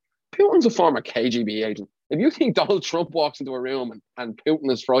situation, is Putin's a former KGB agent. If you think Donald Trump walks into a room and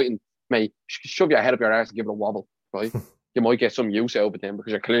Putin is frightened, mate, shove your head up your ass and give it a wobble, right? You might get some use out of it then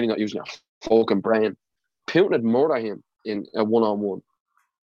because you're clearly not using your fucking brain. Putin would murder him in a one-on-one.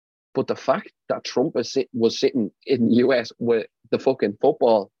 But the fact that Trump was sitting in the US with the fucking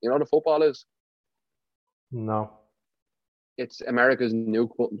football, you know what the football is? No. It's America's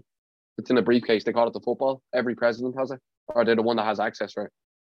nuke button. It's in a briefcase. They call it the football. Every president has it. Or they're the one that has access to it.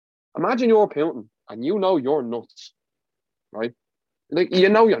 Imagine you're Putin and you know you're nuts. Right? Like, you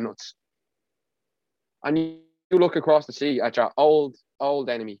know you're nuts. And you look across the sea at your old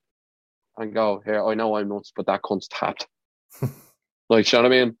enemy and go, here, I know I'm nuts, but that cunt's tapped. Like, you know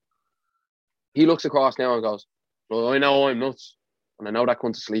what I mean? He looks across now and goes, well, I know I'm nuts. And I know that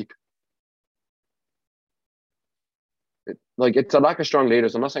cunt's asleep. It's a lack of strong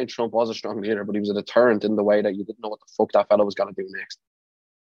leaders. I'm not saying Trump was a strong leader, but he was a deterrent in the way that you didn't know what the fuck that fellow was going to do next.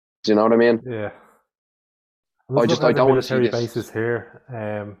 Do you know what I mean? Yeah. I don't want to see this. Bases here.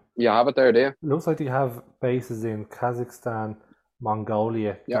 You have it there, do you? It looks like they have bases in Kazakhstan,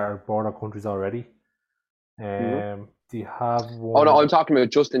 Mongolia, that are border countries already. Do you have one? Oh no, I'm talking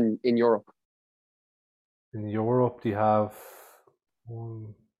about just in Europe. In Europe, do you have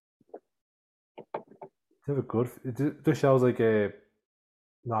one? They have a good. It just shows like a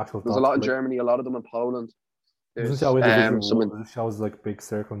natural. There's a lot in Germany, a lot of them in Poland. It doesn't show it shows like a big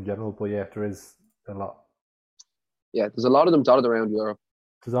circle in general, but yeah, there is a lot. Yeah, there's a lot of them dotted around Europe.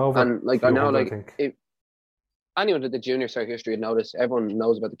 There's over, and like I know, like if anyone did the junior cert history would notice, everyone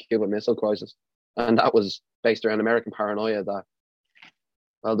knows about the Cuban Missile Crisis, and that was based around American paranoia that,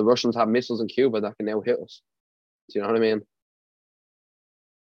 well, the Russians have missiles in Cuba that can now hit us. Do you know what I mean?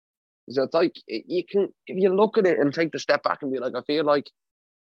 So it's like you can, if you look at it and take the step back and be like, I feel like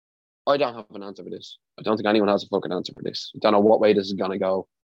I don't have an answer for this. I don't think anyone has a fucking answer for this. I don't know what way this is gonna go,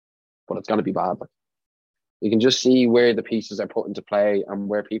 but it's gonna be bad. Like, you can just see where the pieces are put into play and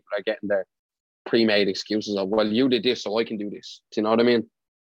where people are getting their pre-made excuses of, well, you did this, so I can do this. Do you know what I mean?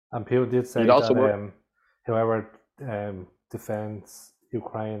 And people did say that whoever defends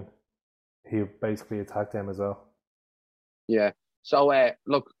Ukraine, he basically attacked them as well. Yeah. So,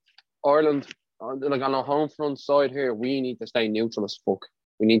 look, Ireland, like on the home front side here, we need to stay neutral as fuck.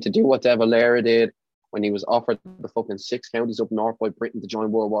 We need to do what De Valera did when he was offered the fucking 6 counties up north by Britain to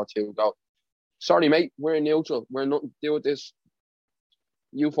join World War II. Go, sorry, mate, we're neutral. We're nothing to do with this.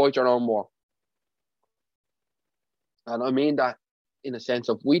 You fight your own war. And I mean that in a sense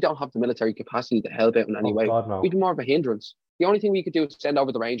of we don't have the military capacity to help out in any way. God, no. We'd be more of a hindrance. The only thing we could do is send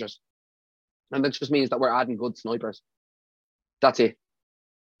over the Rangers. And that just means that we're adding good snipers. That's it.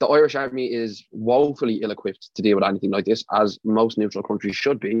 The Irish Army is woefully ill-equipped to deal with anything like this, as most neutral countries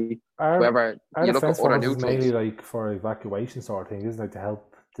should be. However, you look at other neutrals, mainly like for evacuation sort of thing, isn't it, to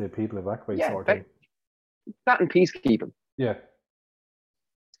help the people evacuate sort of thing? That and peacekeeping. Yeah.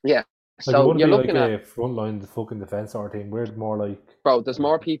 Yeah. Like, so you're looking like at a frontline fucking defence sort of thing. We're more like, bro, there's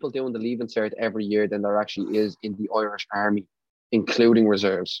more people doing the Leaving Cert every year than there actually is in the Irish Army, including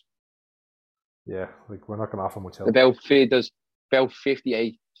reserves. Yeah, like we're not going to offer much help. There's about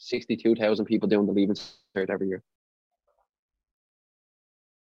 62,000 people doing the Leaving Cert every year.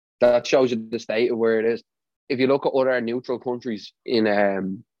 That shows you the state of where it is. If you look at other neutral countries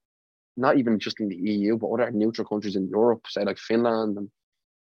in, not even just in the EU, but other neutral countries in Europe, say like Finland and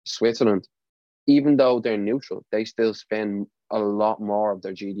Switzerland, even though they're neutral, they still spend a lot more of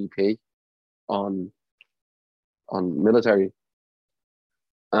their GDP on military.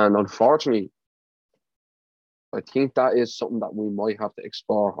 And unfortunately, I think that is something that we might have to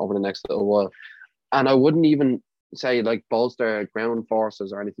explore over the next little while. And I wouldn't even say like bolster ground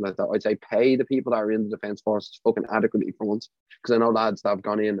forces or anything like that. I'd say pay the people that are in the defence forces fucking adequately for once. Because I know lads that have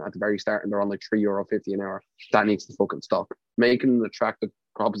gone in at the very start and they're on like €3.50 an hour. That needs to fucking stop. Making an attractive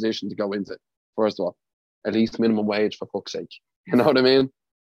proposition to go into, first of all. at least minimum wage, for fuck's sake. You know what I mean?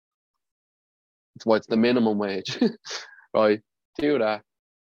 It's what's the minimum wage, right? Do that.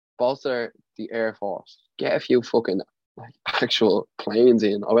 Bolster the Air Force. Get a few fucking like actual planes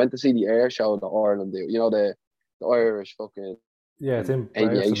in. I went to see the air show that Ireland do. You know the Irish fucking Yeah, it's in Briarson,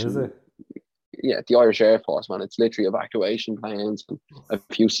 aviation. is it? Yeah, the Irish Air Force, man. It's literally evacuation planes and a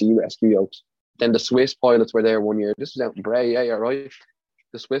few sea rescue yachts. Then the Swiss pilots were there one year. This was out in Bray, yeah, you're right.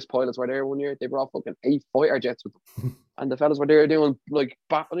 The Swiss pilots were there one year. They brought fucking 8 fighter jets with them. And the fellas were there doing like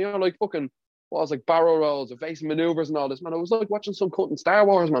like fucking what was like barrel rolls, evasive maneuvers and all this, man. It was like watching some cut in Star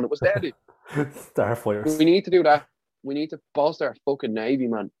Wars, man. It was deadly. Starfighters. We need to do that. We need to bolster our fucking Navy,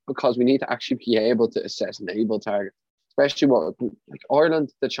 man, because we need to actually be able to assess naval targets. Especially what like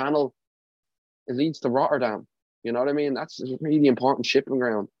Ireland, the Channel, it leads to Rotterdam. You know what I mean? That's a really important shipping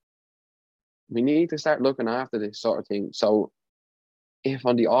ground. We need to start looking after this sort of thing. So if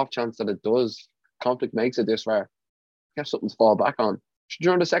on the off chance that it does, conflict makes it this far, we have something to fall back on.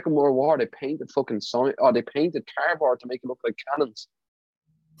 During the Second World War, they painted fucking they painted cardboard to make it look like cannons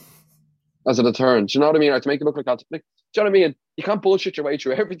as a deterrent. Do you know what I mean? Or to make it look like that. Like, do you know what I mean? You can't bullshit your way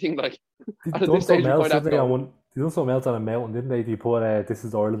through everything. Like, They done something else on a mountain, didn't they? They put "This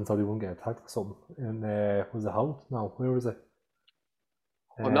is Ireland" so they wouldn't get attacked or something. And was it Hout? No, where was it?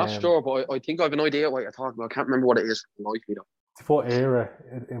 I'm not sure, but I think I have an idea what you're talking about. I can't remember what it is. Like me though. They put Era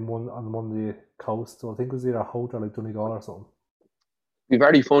on one of the coasts. So I think it was either Hout or like Donegal or something. It'd be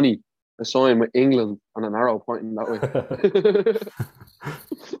very funny. A sign with England and an arrow pointing that way.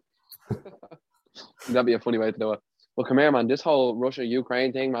 That'd be a funny way to do it. But come here, man. This whole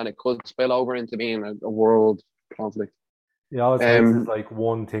Russia-Ukraine thing, man, it could spill over into being a world conflict. Yeah, it's like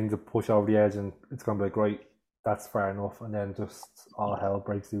one thing to push over the edge, and it's gonna be like, right, that's fair enough, and then just all hell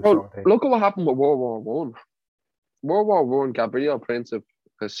breaks loose. Well, look at what happened with World War One. World War One, Gabriel Princip,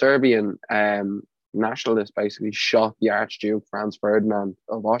 a Serbian nationalist, basically shot the Archduke Franz Ferdinand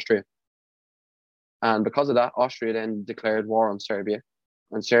of Austria, and because of that, Austria then declared war on Serbia,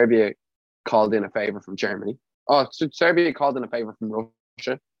 and Serbia called in a favor from Germany. Oh, so Serbia called in a favor from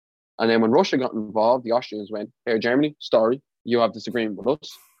Russia. And then when Russia got involved, the Austrians went, here, Germany, sorry, you have this agreement with us.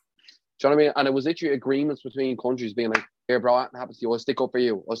 Do you know what I mean? And it was literally agreements between countries being like, here, bro, what happens to you? I'll stick up for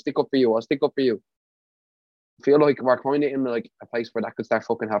you. I'll stick up for you. I'll stick up for you. I feel like we're kind of in like a place where that could start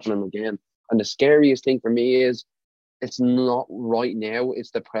fucking happening again. And the scariest thing for me is it's not right now.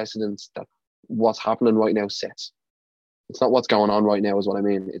 It's the precedence that what's happening right now sets. It's not what's going on right now is what I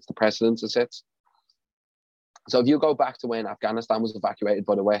mean. It's the precedence it sets. So if you go back to when Afghanistan was evacuated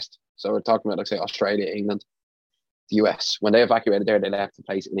by the West, so we're talking about, like, say, Australia, England, the US, when they evacuated there, they left the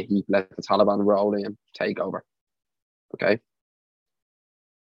place in a heap, let the Taliban roll in, take over. Okay?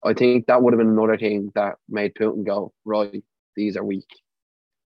 I think that would have been another thing that made Putin go, right, these are weak.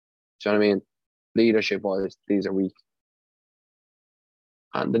 Do you know what I mean? Leadership-wise, these are weak.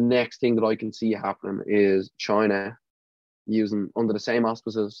 And the next thing that I can see happening is China using, under the same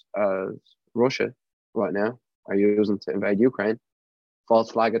auspices as Russia right now, are using to invade Ukraine,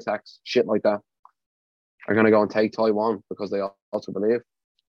 false flag attacks, shit like that, are going to go and take Taiwan because they also believe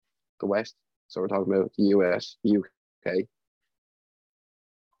the West. So we're talking about the US, the UK, a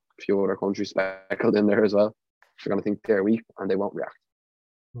few other countries speckled in there as well. They're going to think they're weak and they won't react.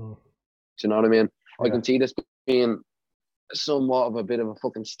 Do you know what I mean? Yeah. I can see this being somewhat of a bit of a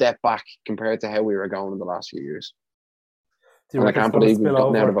fucking step back compared to how we were going in the last few years. And I can't believe we've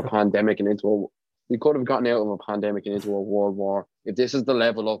gotten out of a pandemic and into we could have gotten out of a pandemic and into a world war. If this is the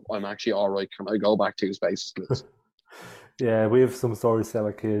level up, I'm actually all right. Can I go back 2 spaces, please? Yeah, we have some stories to tell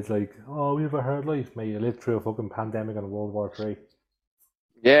our kids, like, oh, we have a hard life, mate. You lived through a fucking pandemic and World War III.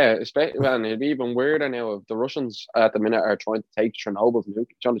 Yeah, especially, man, it'd be even weirder now if the Russians at the minute are trying to take Chernobyl's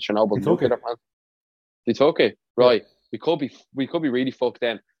nuclear plant. They took it, right? Yeah. We could be really fucked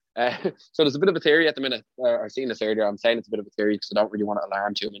then. So there's a bit of a theory at the minute. I've seen this earlier. I'm saying it's a bit of a theory because I don't really want to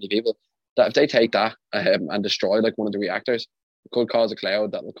alarm too many people. That if they take that and destroy like one of the reactors, it could cause a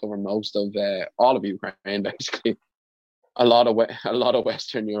cloud that will cover most of all of Ukraine, basically, a lot of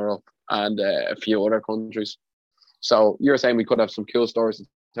Western Europe and a few other countries. So you're saying we could have some cool stories to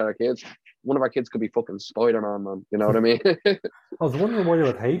tell our kids. One of our kids could be fucking Spider-Man, man. You know what I mean? I was wondering why they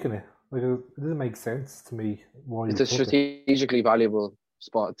were taking it. Like, it doesn't make sense to me. Why it's a strategically valuable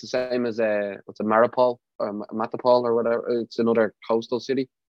spot. It's the same as what's a Mariupol or Matapol or whatever. It's another coastal city.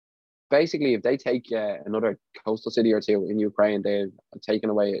 Basically, if they take another coastal city or two in Ukraine, they've taken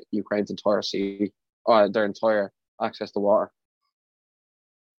away Ukraine's entire sea, or their entire access to water.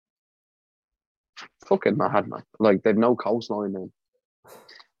 Fucking mad, man. Like, they've no coastline, man.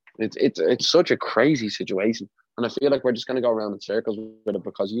 It's such a crazy situation. And I feel like we're just going to go around in circles with it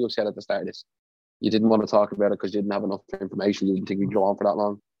because you have said at the start of this, You didn't want to talk about it because you didn't have enough information. You didn't think we'd go on for that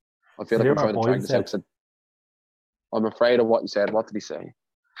long. I feel like I'm trying to drag this out. So I'm afraid of what you said. What did he say?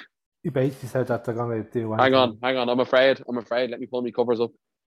 He basically said that they're going to do anything. Hang on. I'm afraid. Let me pull my covers up.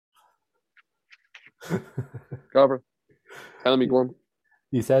 Cover. Tell me, go on.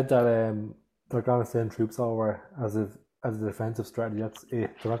 He said that they're going to send troops over as a defensive strategy. That's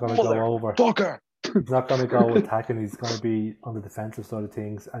it. They're not going to go over. Fucker! He's not going to go attacking. He's going to be on the defensive side of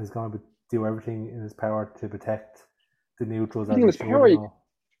things, and he's going to do everything in his power to protect the neutrals. He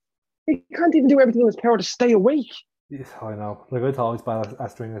can't even do everything in his power to stay awake. Yes, I know. Like, I thought I was bad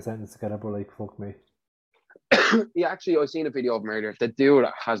at stringing a sentence together, but like, fuck me. Yeah, actually, I've seen a video of him earlier. The dude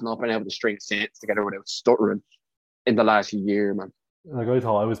has not been able to string a sentence together without stuttering in the last year, man. Like, I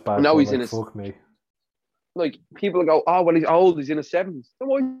thought I was bad. Now he's like, in his. Fuck me. Like, people go, oh, well, he's old. He's in his 70s. Then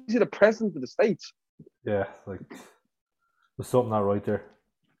why is he the president of the States? Yeah, like, there's something not right there.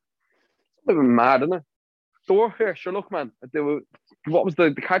 It's a bit mad, isn't it? So here, sure, look, man. What was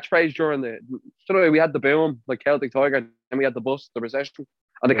the catchphrase during the? So anyway, we had the boom, like Celtic Tiger, and we had the bust, the recession,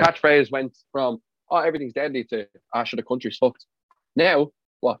 and the catchphrase went from everything's deadly to sure, the country's fucked. Now,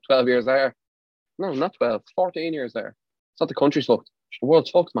 what? 12 years there? No, not 12. 14 years there. It's not the country's fucked. The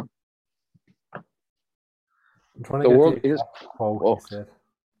world's fucked, man. The world is. Fucked.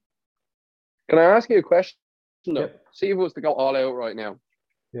 Can I ask you a question? Though? Yep. See if it was to go all out right now.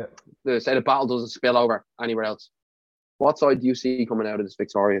 Yeah. Say the battle doesn't spill over anywhere else. What side do you see coming out of this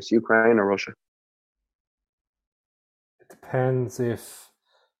victorious? Ukraine or Russia? It depends if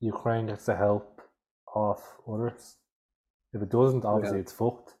Ukraine gets the help of others. If it doesn't, obviously it's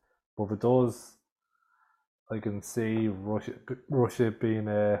fucked. But if it does, I can see Russia being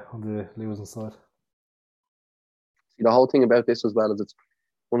on the losing side. See, the whole thing about this as well is it's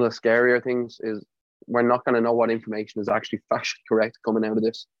one of the scarier things is we're not going to know what information is actually factually correct coming out of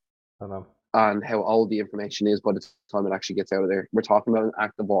this. I know. And how old the information is by the time it actually gets out of there. We're talking about an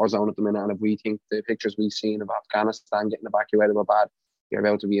active war zone at the minute, and if we think the pictures we've seen of Afghanistan getting evacuated were bad, you're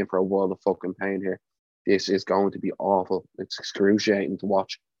about to be in for a world of fucking pain here. This is going to be awful. It's excruciating to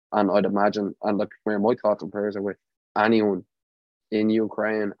watch. And I'd imagine, and look, where my thoughts and prayers are with anyone in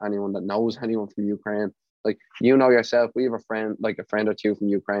Ukraine, anyone that knows anyone from Ukraine. Like, you know yourself, we have a friend or two from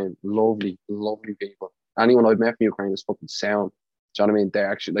Ukraine. Lovely, lovely people. Anyone I've met from Ukraine is fucking sound. Do you know what I mean?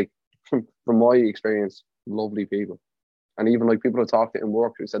 They're actually, like, from my experience, lovely people. And even like people I talked to in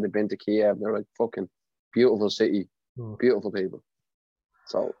work who said they've been to Kiev, they're like, fucking beautiful city, beautiful people.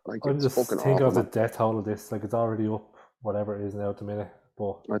 So, like, I'm it's just fucking thinking awful, of the man. death toll of this. Like, it's already up, whatever it is now at the minute.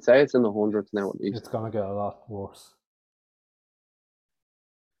 But I'd say it's in the hundreds now at least. It's going to get a lot worse.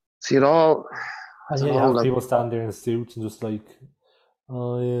 See it all. And you have people stand there in suits and just like,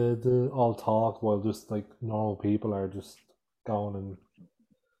 oh yeah, all talk while just like normal people are just going and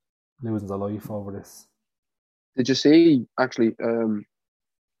losing their life over this. Did you see, actually,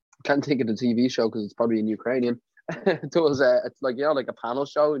 can't think of the TV show because it's probably in Ukrainian. There was it's like, like a panel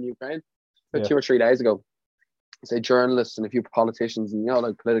show in Ukraine 2 or 3 days ago. Say journalists and a few politicians and,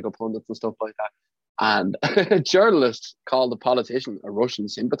 like political pundits and stuff like that. And a journalist called the politician a Russian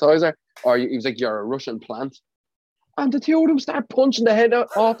sympathizer, or he was like, you're a Russian plant. And the two of them start punching the head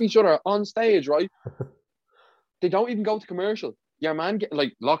off each other on stage, right? They don't even go to commercial. Your man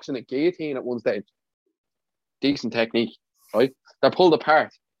locks in a guillotine at one stage. Decent technique, right? They're pulled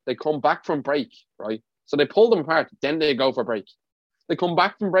apart. They come back from break, right? So they pull them apart, then they go for break. They come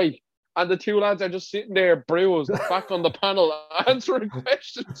back from break, and the two lads are just sitting there bruised back on the panel answering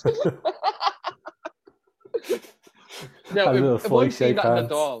questions. Now, if I've seen that in the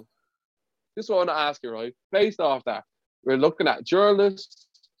doll, this is what I want to ask you, right? Based off that, we're looking at journalists,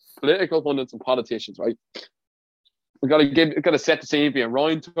 political pundits, and politicians, right? We've got to set the scene for you.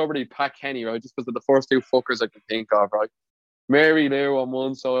 Ryan Tuberty, Pat Kenny, right? Just because of the first two fuckers I can think of, right? Mary Lou on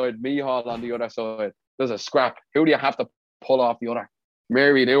one side, Mihal on the other side. There's a scrap. Who do you have to pull off the other?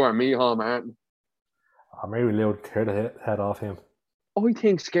 Mary Lou or Mihal Martin? Mary Lou would tear the head off him. I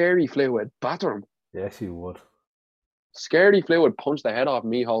think Scary Flu would batter him. Yeah, she would. Scary Flu would punch the head off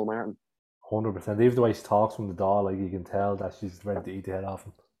Mihal Martin. 100%. Even the way she talks from the door, like, you can tell that she's ready to eat the head off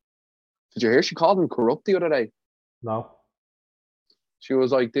him. Did you hear she called him corrupt the other day? No. She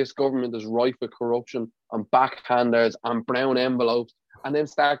was like, this government is rife with corruption and backhanders and brown envelopes. And then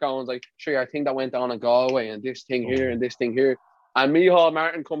start going like, sure, I think that went on in Galway and this thing here and this thing here. And Mihal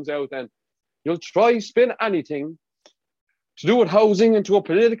Martin comes out and you'll try spin anything to do with housing into a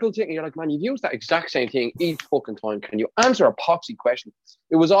political thing. And you're like, man, you've used that exact same thing each fucking time. Can you answer a poxy question?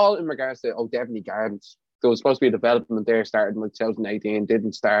 It was all in regards to Devoney Gardens. There was supposed to be a development there started in like 2018,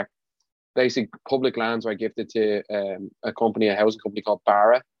 didn't start. Basic public lands were gifted to a housing company called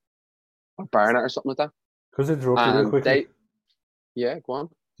Barra. or Barnet or something like that. Could I interrupt you real And quickly? yeah, go on.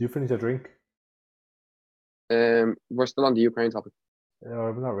 Do you finish your drink? We're still on the Ukraine topic.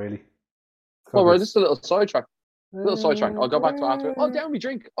 Not really. Oh, we're just a little sidetrack. I'll go back to after. Oh, down we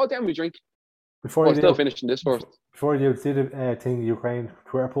drink. Before Well, you still do, finishing this first. before you see the thing Ukraine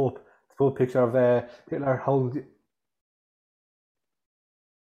Twitter pull up picture of Hitler holding.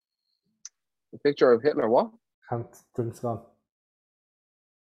 A picture of Hitler. What? Can't drink's gone.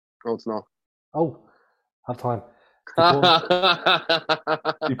 No, it's not. Oh, have time.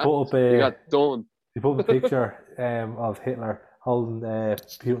 He put up You got done. He put up a picture of Hitler holding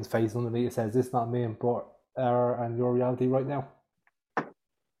Putin's face underneath. It says, "This is not me, but and your reality right now."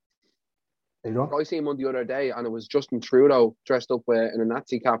 There you go. I seen one the other day, and it was Justin Trudeau dressed up in a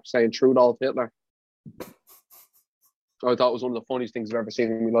Nazi cap saying "Trudeau Hitler." I thought it was one of the funniest things I've ever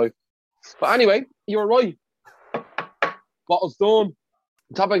seen in my life. But anyway, you're right. Bottles done.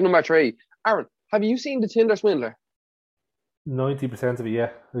 Topic number 3. Aaron, have you seen the Tinder Swindler? 90% of it,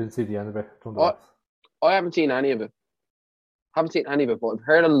 yeah. I didn't see the end of it. I haven't seen any of it. But I've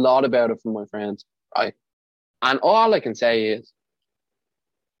heard a lot about it from my friends. Right? And all I can say is,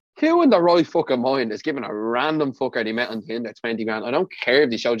 who in the right fucking mind is giving a random fucker they met on Tinder 20 grand? I don't care if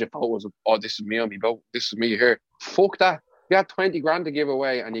they showed you photos of, oh, this is me on me boat, this is me here. Fuck that. You had 20 grand to give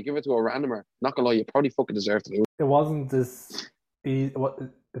away and you give it to a randomer. Not gonna lie, you probably fucking deserve to lose. It wasn't as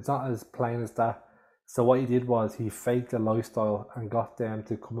it's not as plain as that. So what he did was he faked a lifestyle and got them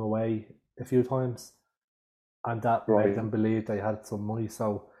to come away a few times, and that made them believe they had some money.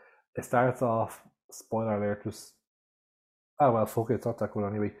 So it starts off, spoiler alert, just fuck it, it's not that good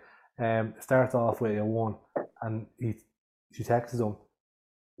anyway. It starts off with a one, and she texts him,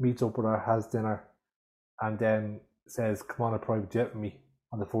 meets up with her, has dinner, and then says, "Come on a private jet with me"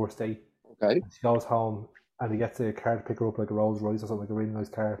 on the first day. Okay. And she goes home and he gets a car to pick her up, like a Rolls Royce or something, like a really nice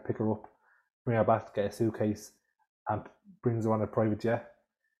car to pick her up, bring her back, get a suitcase, and brings her on a private jet.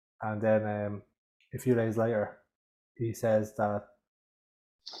 And then a few days later, he says that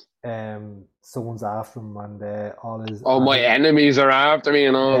someone's after him and all his... my enemies are after me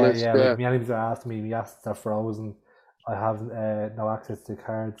and all this. Yeah, like, my enemies are after me. My assets are frozen. I have no access to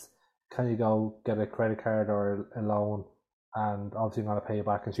cards. Can you go get a credit card or a loan? And obviously I'm going to pay you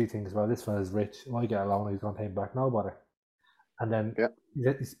back. And she thinks, well, this fella's rich. If I get a loan, he's going to pay me back. No bother. And then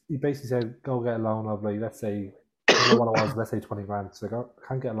he basically said, go get a loan of, like, let's say, I don't know what it was, let's say 20 grand. So I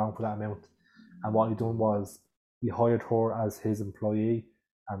can't get a loan for that amount. And what he done was he hired her as his employee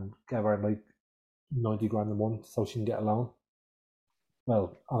and gave her like 90 grand a month so she can get a loan.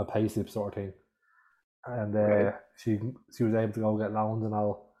 Well, on a pay slip sort of thing. And she was able to go get loans and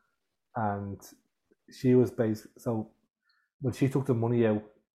all. And she was so when she took the money out,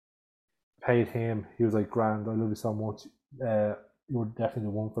 paid him, he was like, "Grand, I love you so much. You were definitely the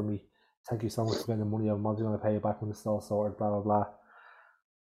one for me. Thank you so much for getting the money out. I'm obviously going to pay you back when it's all sorted, blah, blah, blah."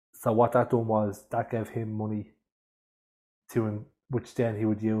 So what that done was, that gave him money to him, which then he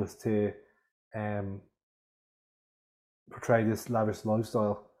would use to portray this lavish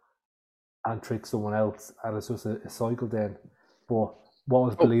lifestyle and trick someone else. And it's just a cycle then. But what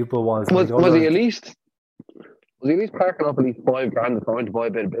was believable was he at least parking up at least $5 grand a time to buy a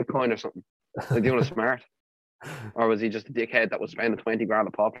bit of Bitcoin or something? Like, doing it smart? Or was he just a dickhead that was spending 20 grand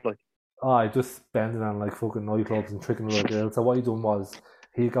a pop? Like, I just spending on like fucking nightclubs and tricking little girls. So what he done was,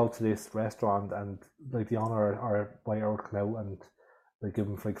 he'd go to this restaurant and like the owner or waiter would come out and like give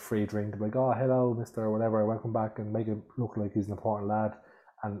him like free drink, like, "Oh, hello, mister," or whatever, "welcome back," and make him look like he's an important lad.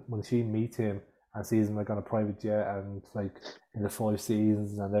 And when she meets him and sees him like on a private jet and like in the 5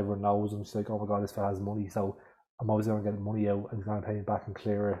 seasons and everyone knows him, she's like, "Oh my god, this fella has money, so I'm always going to get money out and he's going to pay me back and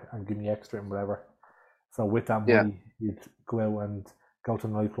clear it and give me extra and whatever." So with that money, you'd go out and go to a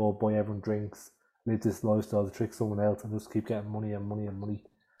nightclub, buy everyone drinks, live this lifestyle to trick someone else, and just keep getting money and money and money.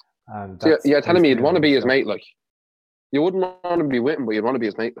 And so you're telling me you'd want to be his mate, like, you wouldn't want to be with him, but you'd want to be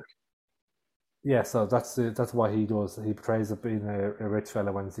his mate, like. Yeah, so that's what he does. He portrays it being a rich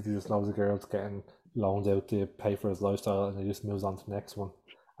fella when he just loves a girls getting loans out to pay for his lifestyle, and he just moves on to the next one.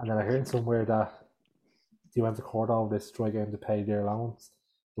 And then I heard somewhere that he went to court over this, try getting to pay their loans,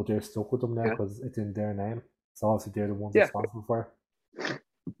 but they're stuck with them now because it's in their name. So obviously they're the ones responsible for it.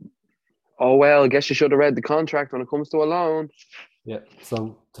 Oh well, I guess you should have read the contract when it comes to a loan. Yeah,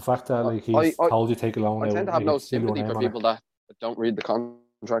 so the fact that like he's told you to take a loan, I tend to have no sympathy for people that don't read the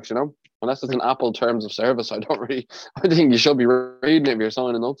contracts, you know. Unless it's an Apple terms of service, I think you should be reading it if you're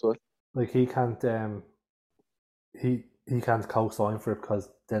signing up to it. Like he can't co-sign for it because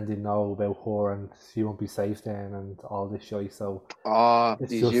then they know about her and she won't be safe then and all this shit. So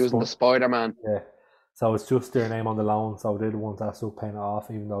he's using the Spider-Man. Yeah, So it's just their name on the loan. So they're the ones that are still paying it off,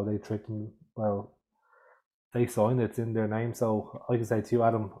 even though they tricked them. Well, they signed it, it's in their name. So I can say to you,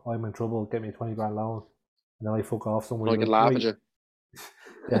 Adam, I'm in trouble. Get me a 20 grand loan, and then I fuck off somewhere. I could laugh at you.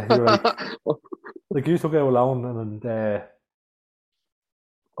 Yeah, you're right. Like you took out a loan, and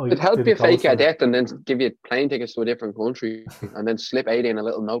it'd help you fake a debt and then give you plane tickets to a different country, and then slip Aidy in a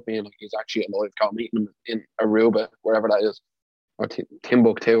little note being like he's actually alive. Got meeting him in Aruba, wherever that is, or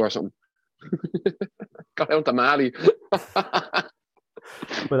Timbuktu or something. Got out to Mali.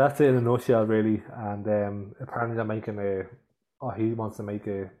 But that's it in a nutshell, really. And apparently they're making he wants to make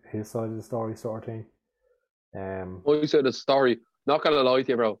his side of the story sort of thing. I said the story. Not gonna lie to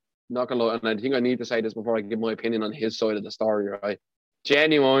you, bro. Not gonna lie, and I think I need to say this before I give my opinion on his side of the story, right?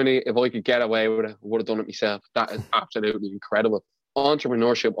 Genuinely, if I could get away with it, I would have done it myself. That is absolutely incredible.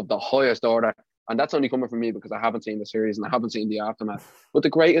 Entrepreneurship of the highest order. And that's only coming from me because I haven't seen the series and I haven't seen the aftermath. But the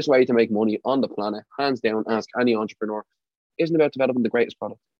greatest way to make money on the planet, hands down, ask any entrepreneur, isn't about developing the greatest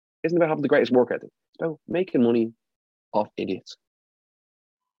product. Isn't about having the greatest work ethic. It's about making money off idiots.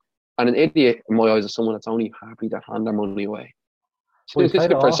 And an idiot, in my eyes, is someone that's only happy to hand their money away. Well,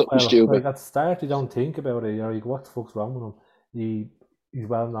 for something stupid. Like at the start, you don't think about it. You're like, what the fuck's wrong with him? He's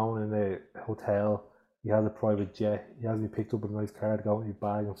well known in the hotel. He has a private jet. He has me picked up with a nice car to go in his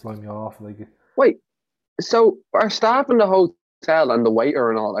bag and fly me off. Like, wait, so our staff in the hotel and the waiter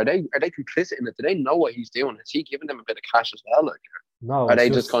and all, are they complicit in it? Do they know what he's doing? Is he giving them a bit of cash as well? Like, no, are they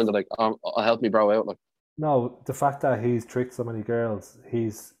just kind of like, I'll help me bro out? Like, no, the fact that he's tricked so many girls,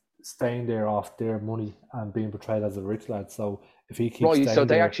 he's staying there off their money and being portrayed as a rich lad. So if he keeps right, so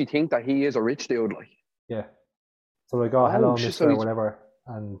they there, actually think that he is a rich dude, like. Yeah. So like, oh, hello, mister, or whatever,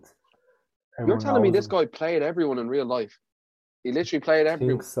 and you're telling me this guy played everyone in real life? He literally played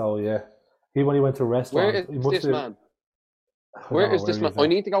everyone. I think so, yeah. When he went to a restaurant, where is this man? Where is this man? I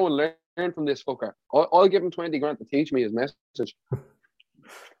need to go and learn from this fucker. I'll give him 20 grand to teach me his message.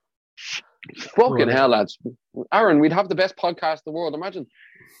 Fucking hell, lads. Aaron, we'd have the best podcast in the world. Imagine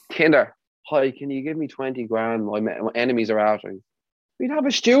Tinder. Hi, can you give me 20 grand? My enemies are after me. We'd have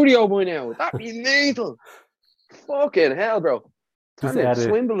a studio by now. That'd be lethal. Fucking hell, bro.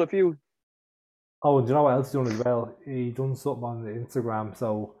 Swindle a few. Oh, and do you know what else he's doing as well? He done something on Instagram.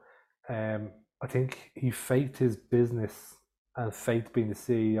 So I think he faked his business and faked being the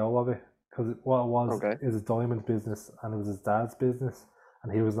CEO of it. Because what it was is a diamond business and it was his dad's business.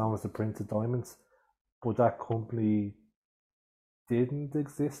 And he was known as the Prince of Diamonds. But that company didn't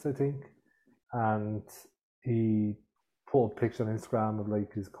exist, I think. And he put a picture on Instagram of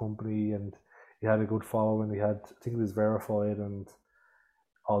like his company and he had a good following. I think it was verified and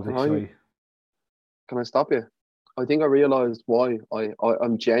all this shit. Can I stop you? I think I realised why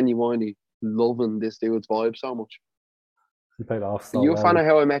I'm genuinely loving this dude's vibe so much. He played off so Are you a fan of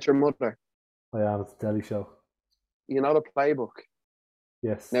How I Met Your Mother? I am. It's a Daily Show. You know the playbook?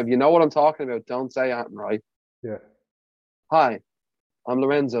 Yes. Now, if you know what I'm talking about, don't say anything, right? Yeah. Hi, I'm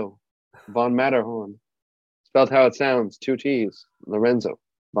Lorenzo von Matterhorn. Spelled how it sounds, 2 T's. Lorenzo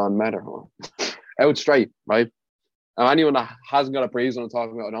von Matterhorn. Out straight, right? And anyone that hasn't got a breeze on what I'm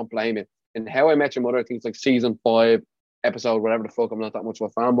talking about, I don't blame it. And How I Met Your Mother, I think it's like season 5, episode, whatever the fuck, I'm not that much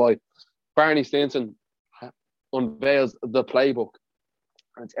of a fanboy. Barney Stinson unveils the playbook.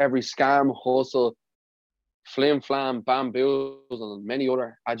 And it's every scam, hustle, flim flam, bamboozle, and many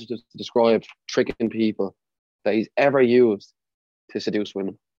other adjectives to describe tricking people that he's ever used to seduce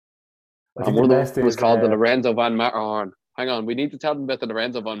women. And one of them was called the Lorenzo von Matterhorn. Hang on, we need to tell them about the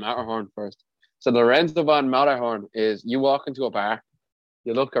Lorenzo von Matterhorn first. So the Lorenzo von Matterhorn is you walk into a bar,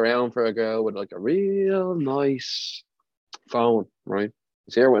 you look around for a girl with like a real nice phone, right?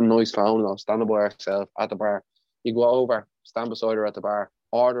 You see her with a nice phone, I'll stand by herself at the bar. You go over, stand beside her at the bar,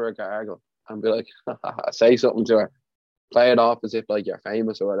 order a gargle, and be like, say something to her. Play it off as if like you're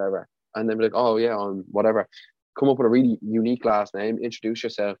famous or whatever. And then be like, oh yeah, whatever. Come up with a really unique last name, introduce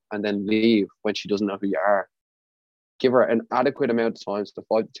yourself, and then leave when she doesn't know who you are. Give her an adequate amount of time, so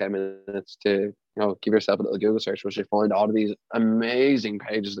 5 to 10 minutes to, give yourself a little Google search where you find all of these amazing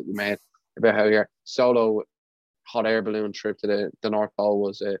pages that you made about how your solo hot air balloon trip to the North Pole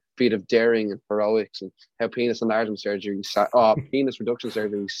was a feat of daring and heroics, and how penis enlargement surgery, penis reduction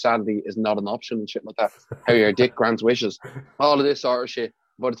surgery sadly is not an option and shit like that. How your dick grants wishes. All of this sort of shit.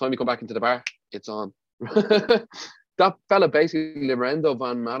 By the time you come back into the bar, it's on. That fella basically Lorenzo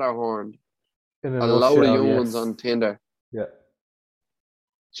von Matterhorn. A load of young ones on Tinder. Yeah.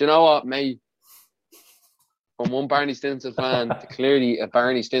 Do you know what, mate? From one Barney Stinson fan to clearly a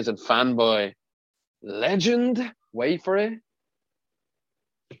Barney Stinson fanboy. Legend. Wait for it.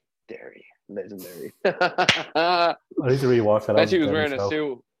 Legendary. I need to rewatch that. Bet she was wearing a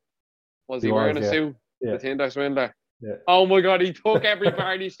suit. Was he wearing a suit? Yeah. The Tinder swindler. Yeah. Oh my God, he took every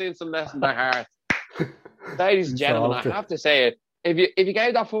Barney Stinson lesson to heart. Ladies and gentlemen, I have to say it. If you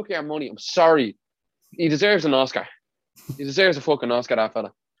gave that fucker money, I'm sorry. He deserves an Oscar. He deserves a fucking Oscar, that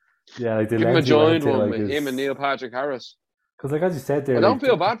fella. Yeah, like give him a joint one with him and Neil Patrick Harris. Because, like, as you said there, I don't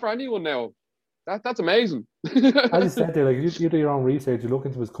feel bad for anyone now. That's amazing. As you said there, like, you do your own research, you look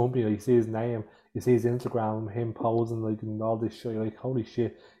into his company, like, you see his name, you see his Instagram, him posing, like, and all this shit. You're like, holy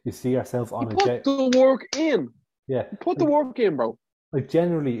shit! You see yourself on a jet. Put the work in. Yeah, put the work in, bro. Like,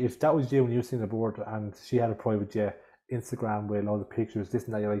 generally, if that was you and you seen the board and she had a private jet, Instagram with all the pictures, this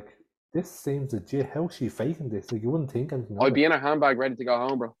and that, you're like, this seems legit. How's she faking this? Like, you wouldn't think anything. I'd be in her handbag ready to go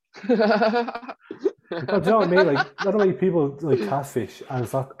home, bro. Do you know what I mean? Like, not only people like catfish and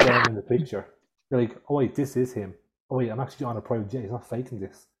it's not them in the picture. You're like, oh wait, this is him. Oh wait, I'm actually on a private jet. He's not faking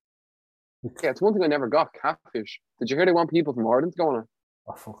this. Like, yeah, it's one thing I never got, catfish. Did you hear they want people from Ireland to go on it?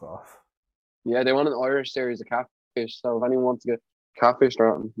 Oh, fuck off. Yeah, they want an Irish series of catfish. So if anyone wants to get catfished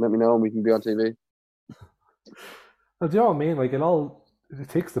around, let me know and we can be on TV. Well, do you know what I mean? Like, it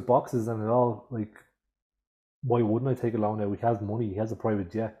ticks the boxes and it all, like, why wouldn't I take a loan now? He has money, he has a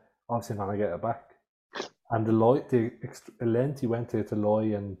private jet. Obviously, I'm going to get it back. And the length he went to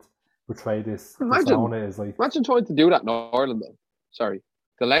lie and portray this persona is like... Imagine trying to do that in Ireland, though. Sorry.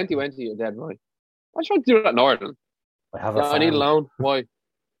 The length he went to, you're dead right. Imagine trying to do that in Ireland. I need a loan. Why?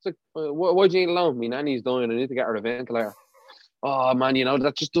 It's like, why do you need a loan? My nanny's dying. I need to get her a ventilator. Oh man,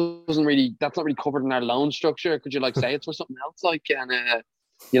 that just doesn't really. That's not really covered in our loan structure. Could you like say it's for something else? Like, and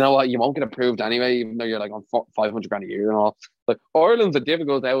you know what? You won't get approved anyway, even though you're like on $500 a year and all. Like, Ireland's a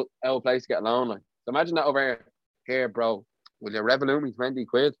difficult out place to get a loan. Like, so imagine that over here, bro. Will you revolute me 20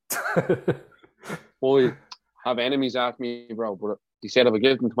 quid? Boy, have enemies ask me, bro. But he said if I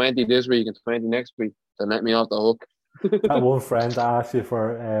give them 20 this week and 20 next week, then let me off the hook. That one friend asked you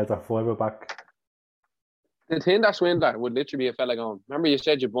for their fiver back. The Tinder swindler would literally be a fella going, remember you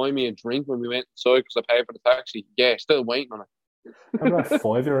said you'd buy me a drink when we went inside because I paid for the taxi? Yeah, still waiting on it. Remember that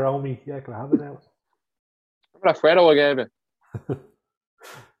 $5 you owe me? Yeah, can I have it now? Remember that Freddo I gave you?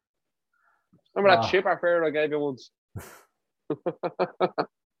 Remember that chip Freddo I gave you once?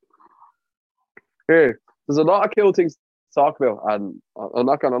 Here, there's a lot of cool things to talk about, and I'm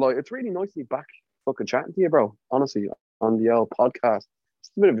not going to lie, it's really nice to be back fucking chatting to you, bro. Honestly, on the old podcast.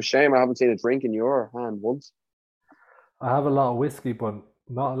 It's a bit of a shame I haven't seen a drink in your hand once. I have a lot of whiskey, but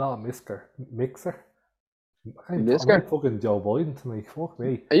not a lot of mixer. I'm fucking Joe Biden to me. Fuck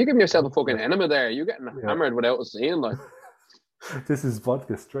me. Are you giving yourself a fucking enema there? You're getting hammered without us seeing, like. This is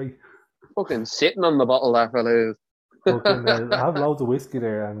vodka straight. Fucking sitting on the bottle, that fella is. I have loads of whiskey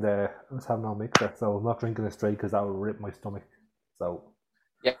there, and I just have no mixer, so I'm not drinking it straight because that will rip my stomach. So.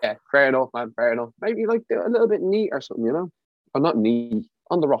 Yeah, fair enough, man. Fair enough. Maybe like a little bit neat or something, you know. Or not neat.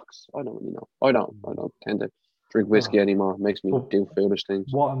 On the rocks. I don't really know. I don't tend to drink whiskey anymore. It makes me do foolish things.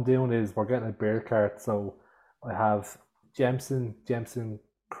 What I'm doing is we're getting a beer cart, so I have Jameson,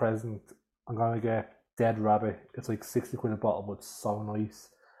 Crescent. I'm gonna get Dead Rabbit. It's like 60 quid a bottle, but it's so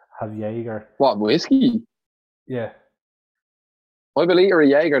nice. I have Jaeger. What, whiskey? Yeah. I have a litre of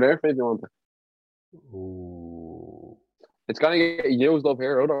Jaeger there if you want it. Ooh. It's gonna get used up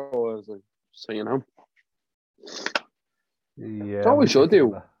here otherwise, like, so you know. Yeah, that's what we should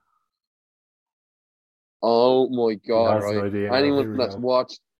do. Oh my god, right.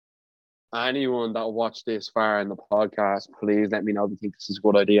 Anyone that watched this far in the podcast, please let me know if you think this is a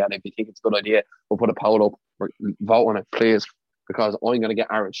good idea. And if you think it's a good idea, we'll put a poll up or vote on it, please. Because I'm gonna get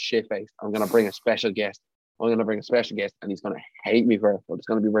Aaron shit faced. I'm gonna bring a special guest. And he's gonna hate me for it, but it's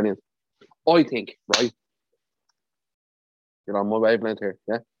gonna be brilliant. I think, right? You're on my wavelength here,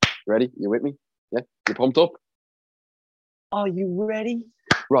 yeah? You ready? You with me? Yeah? You pumped up? Are you ready?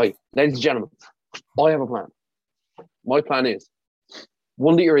 Right, ladies and gentlemen, I have a plan. My plan is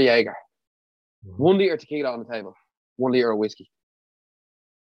 1 litre of Jaeger, 1 litre of tequila on the table, 1 litre of whiskey.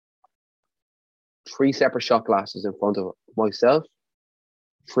 3 separate shot glasses in front of myself,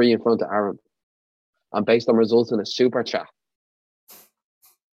 3 in front of Aaron. And based on results in a super chat,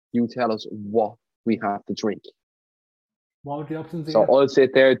 you tell us what we have to drink. What would the options So I'll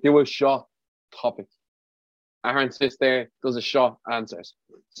sit there, do a shot topic. Aaron sits there, does a shot, answers.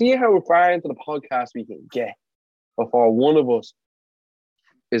 See how far into the podcast we can get before one of us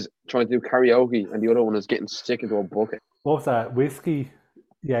is trying to do karaoke and the other one is getting sick into a bucket. What was that? Whiskey,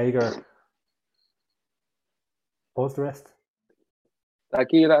 Jaeger. What was the rest?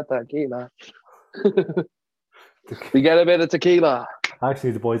 Tequila. We get a bit of tequila. I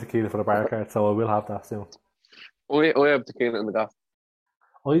actually need to buy tequila for the bar cart, so I will have that soon. I have tequila in the gaff.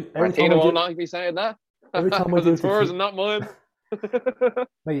 Martina won't not be saying that. Every time I do it's hers and not mine.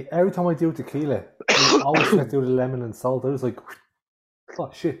 Mate, every time I do tequila, I always forget to do the lemon and salt. I was like, oh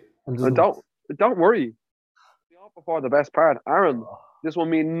shit. And And don't worry. The all before the best part, Aaron. This will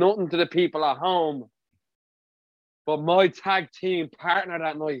mean nothing to the people at home. But my tag team partner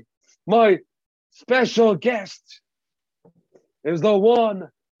that night, my special guest, is the one,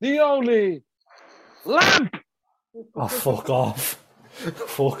 the only, Lamp. Oh, fuck off.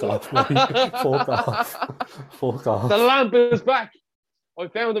 Fuck off, mate. Fuck off. Fuck off. The Lamp is back. I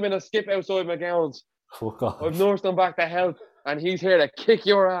found him in a skip outside McGowan's. Fuck off. I've nursed him back to health, and he's here to kick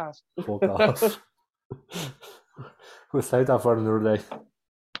your ass. Fuck off. We'll save that for another day.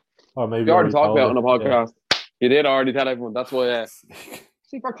 Or maybe We already talked about it on the told podcast. You did already tell everyone. That's why.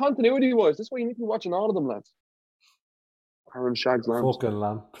 See, for continuity wise, this is why you need to be watching all of them, lads. Aaron Shags yeah. Lamp. Fucking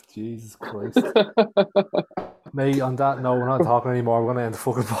Lamp. Jesus Christ. Mate, on that note, we're not talking anymore. We're going to end the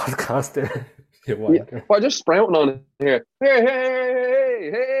fucking podcast there. Well, just sprouting on it here.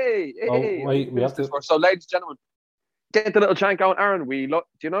 Hey. Oh, wait, we have to. So, ladies and gentlemen, get the little chant going. Aaron, do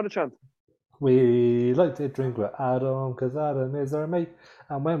you know the chant? We like to drink with Adam because Adam is our mate.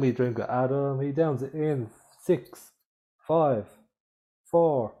 And when we drink with Adam, he downs it in 6, 5,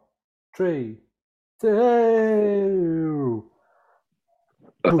 4, 3, 2.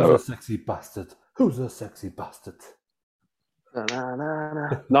 Who's a sexy bastard? Who's a sexy bastard?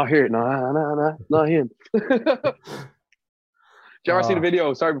 Not here. Not him. Did you ever see the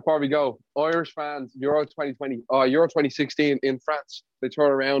video? Sorry, before we go. Irish fans, Euro 2020, Euro 2016 in France. They turn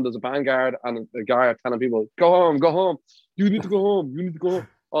around as a vanguard and the guy telling people, go home. You need to go home.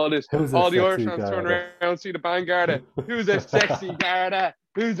 All this. All the Irish fans turn around, see the vanguard. Who's a sexy Garda?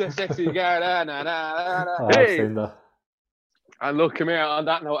 Who's a sexy Garda? Hey! I've seen that. And look, come here. On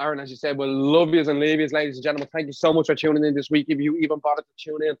that note, Aaron, as you said, we'll love yous and leave yous, ladies and gentlemen. Thank you so much for tuning in this week. If you even bothered to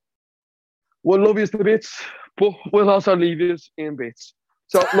tune in, we'll love yous to bits, but we'll also leave yous in bits.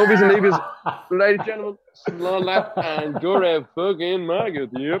 So, love yous and leave yous, ladies and gentlemen. Slán Lamp and Gure fucking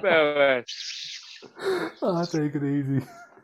maggot. You about it. Take it easy.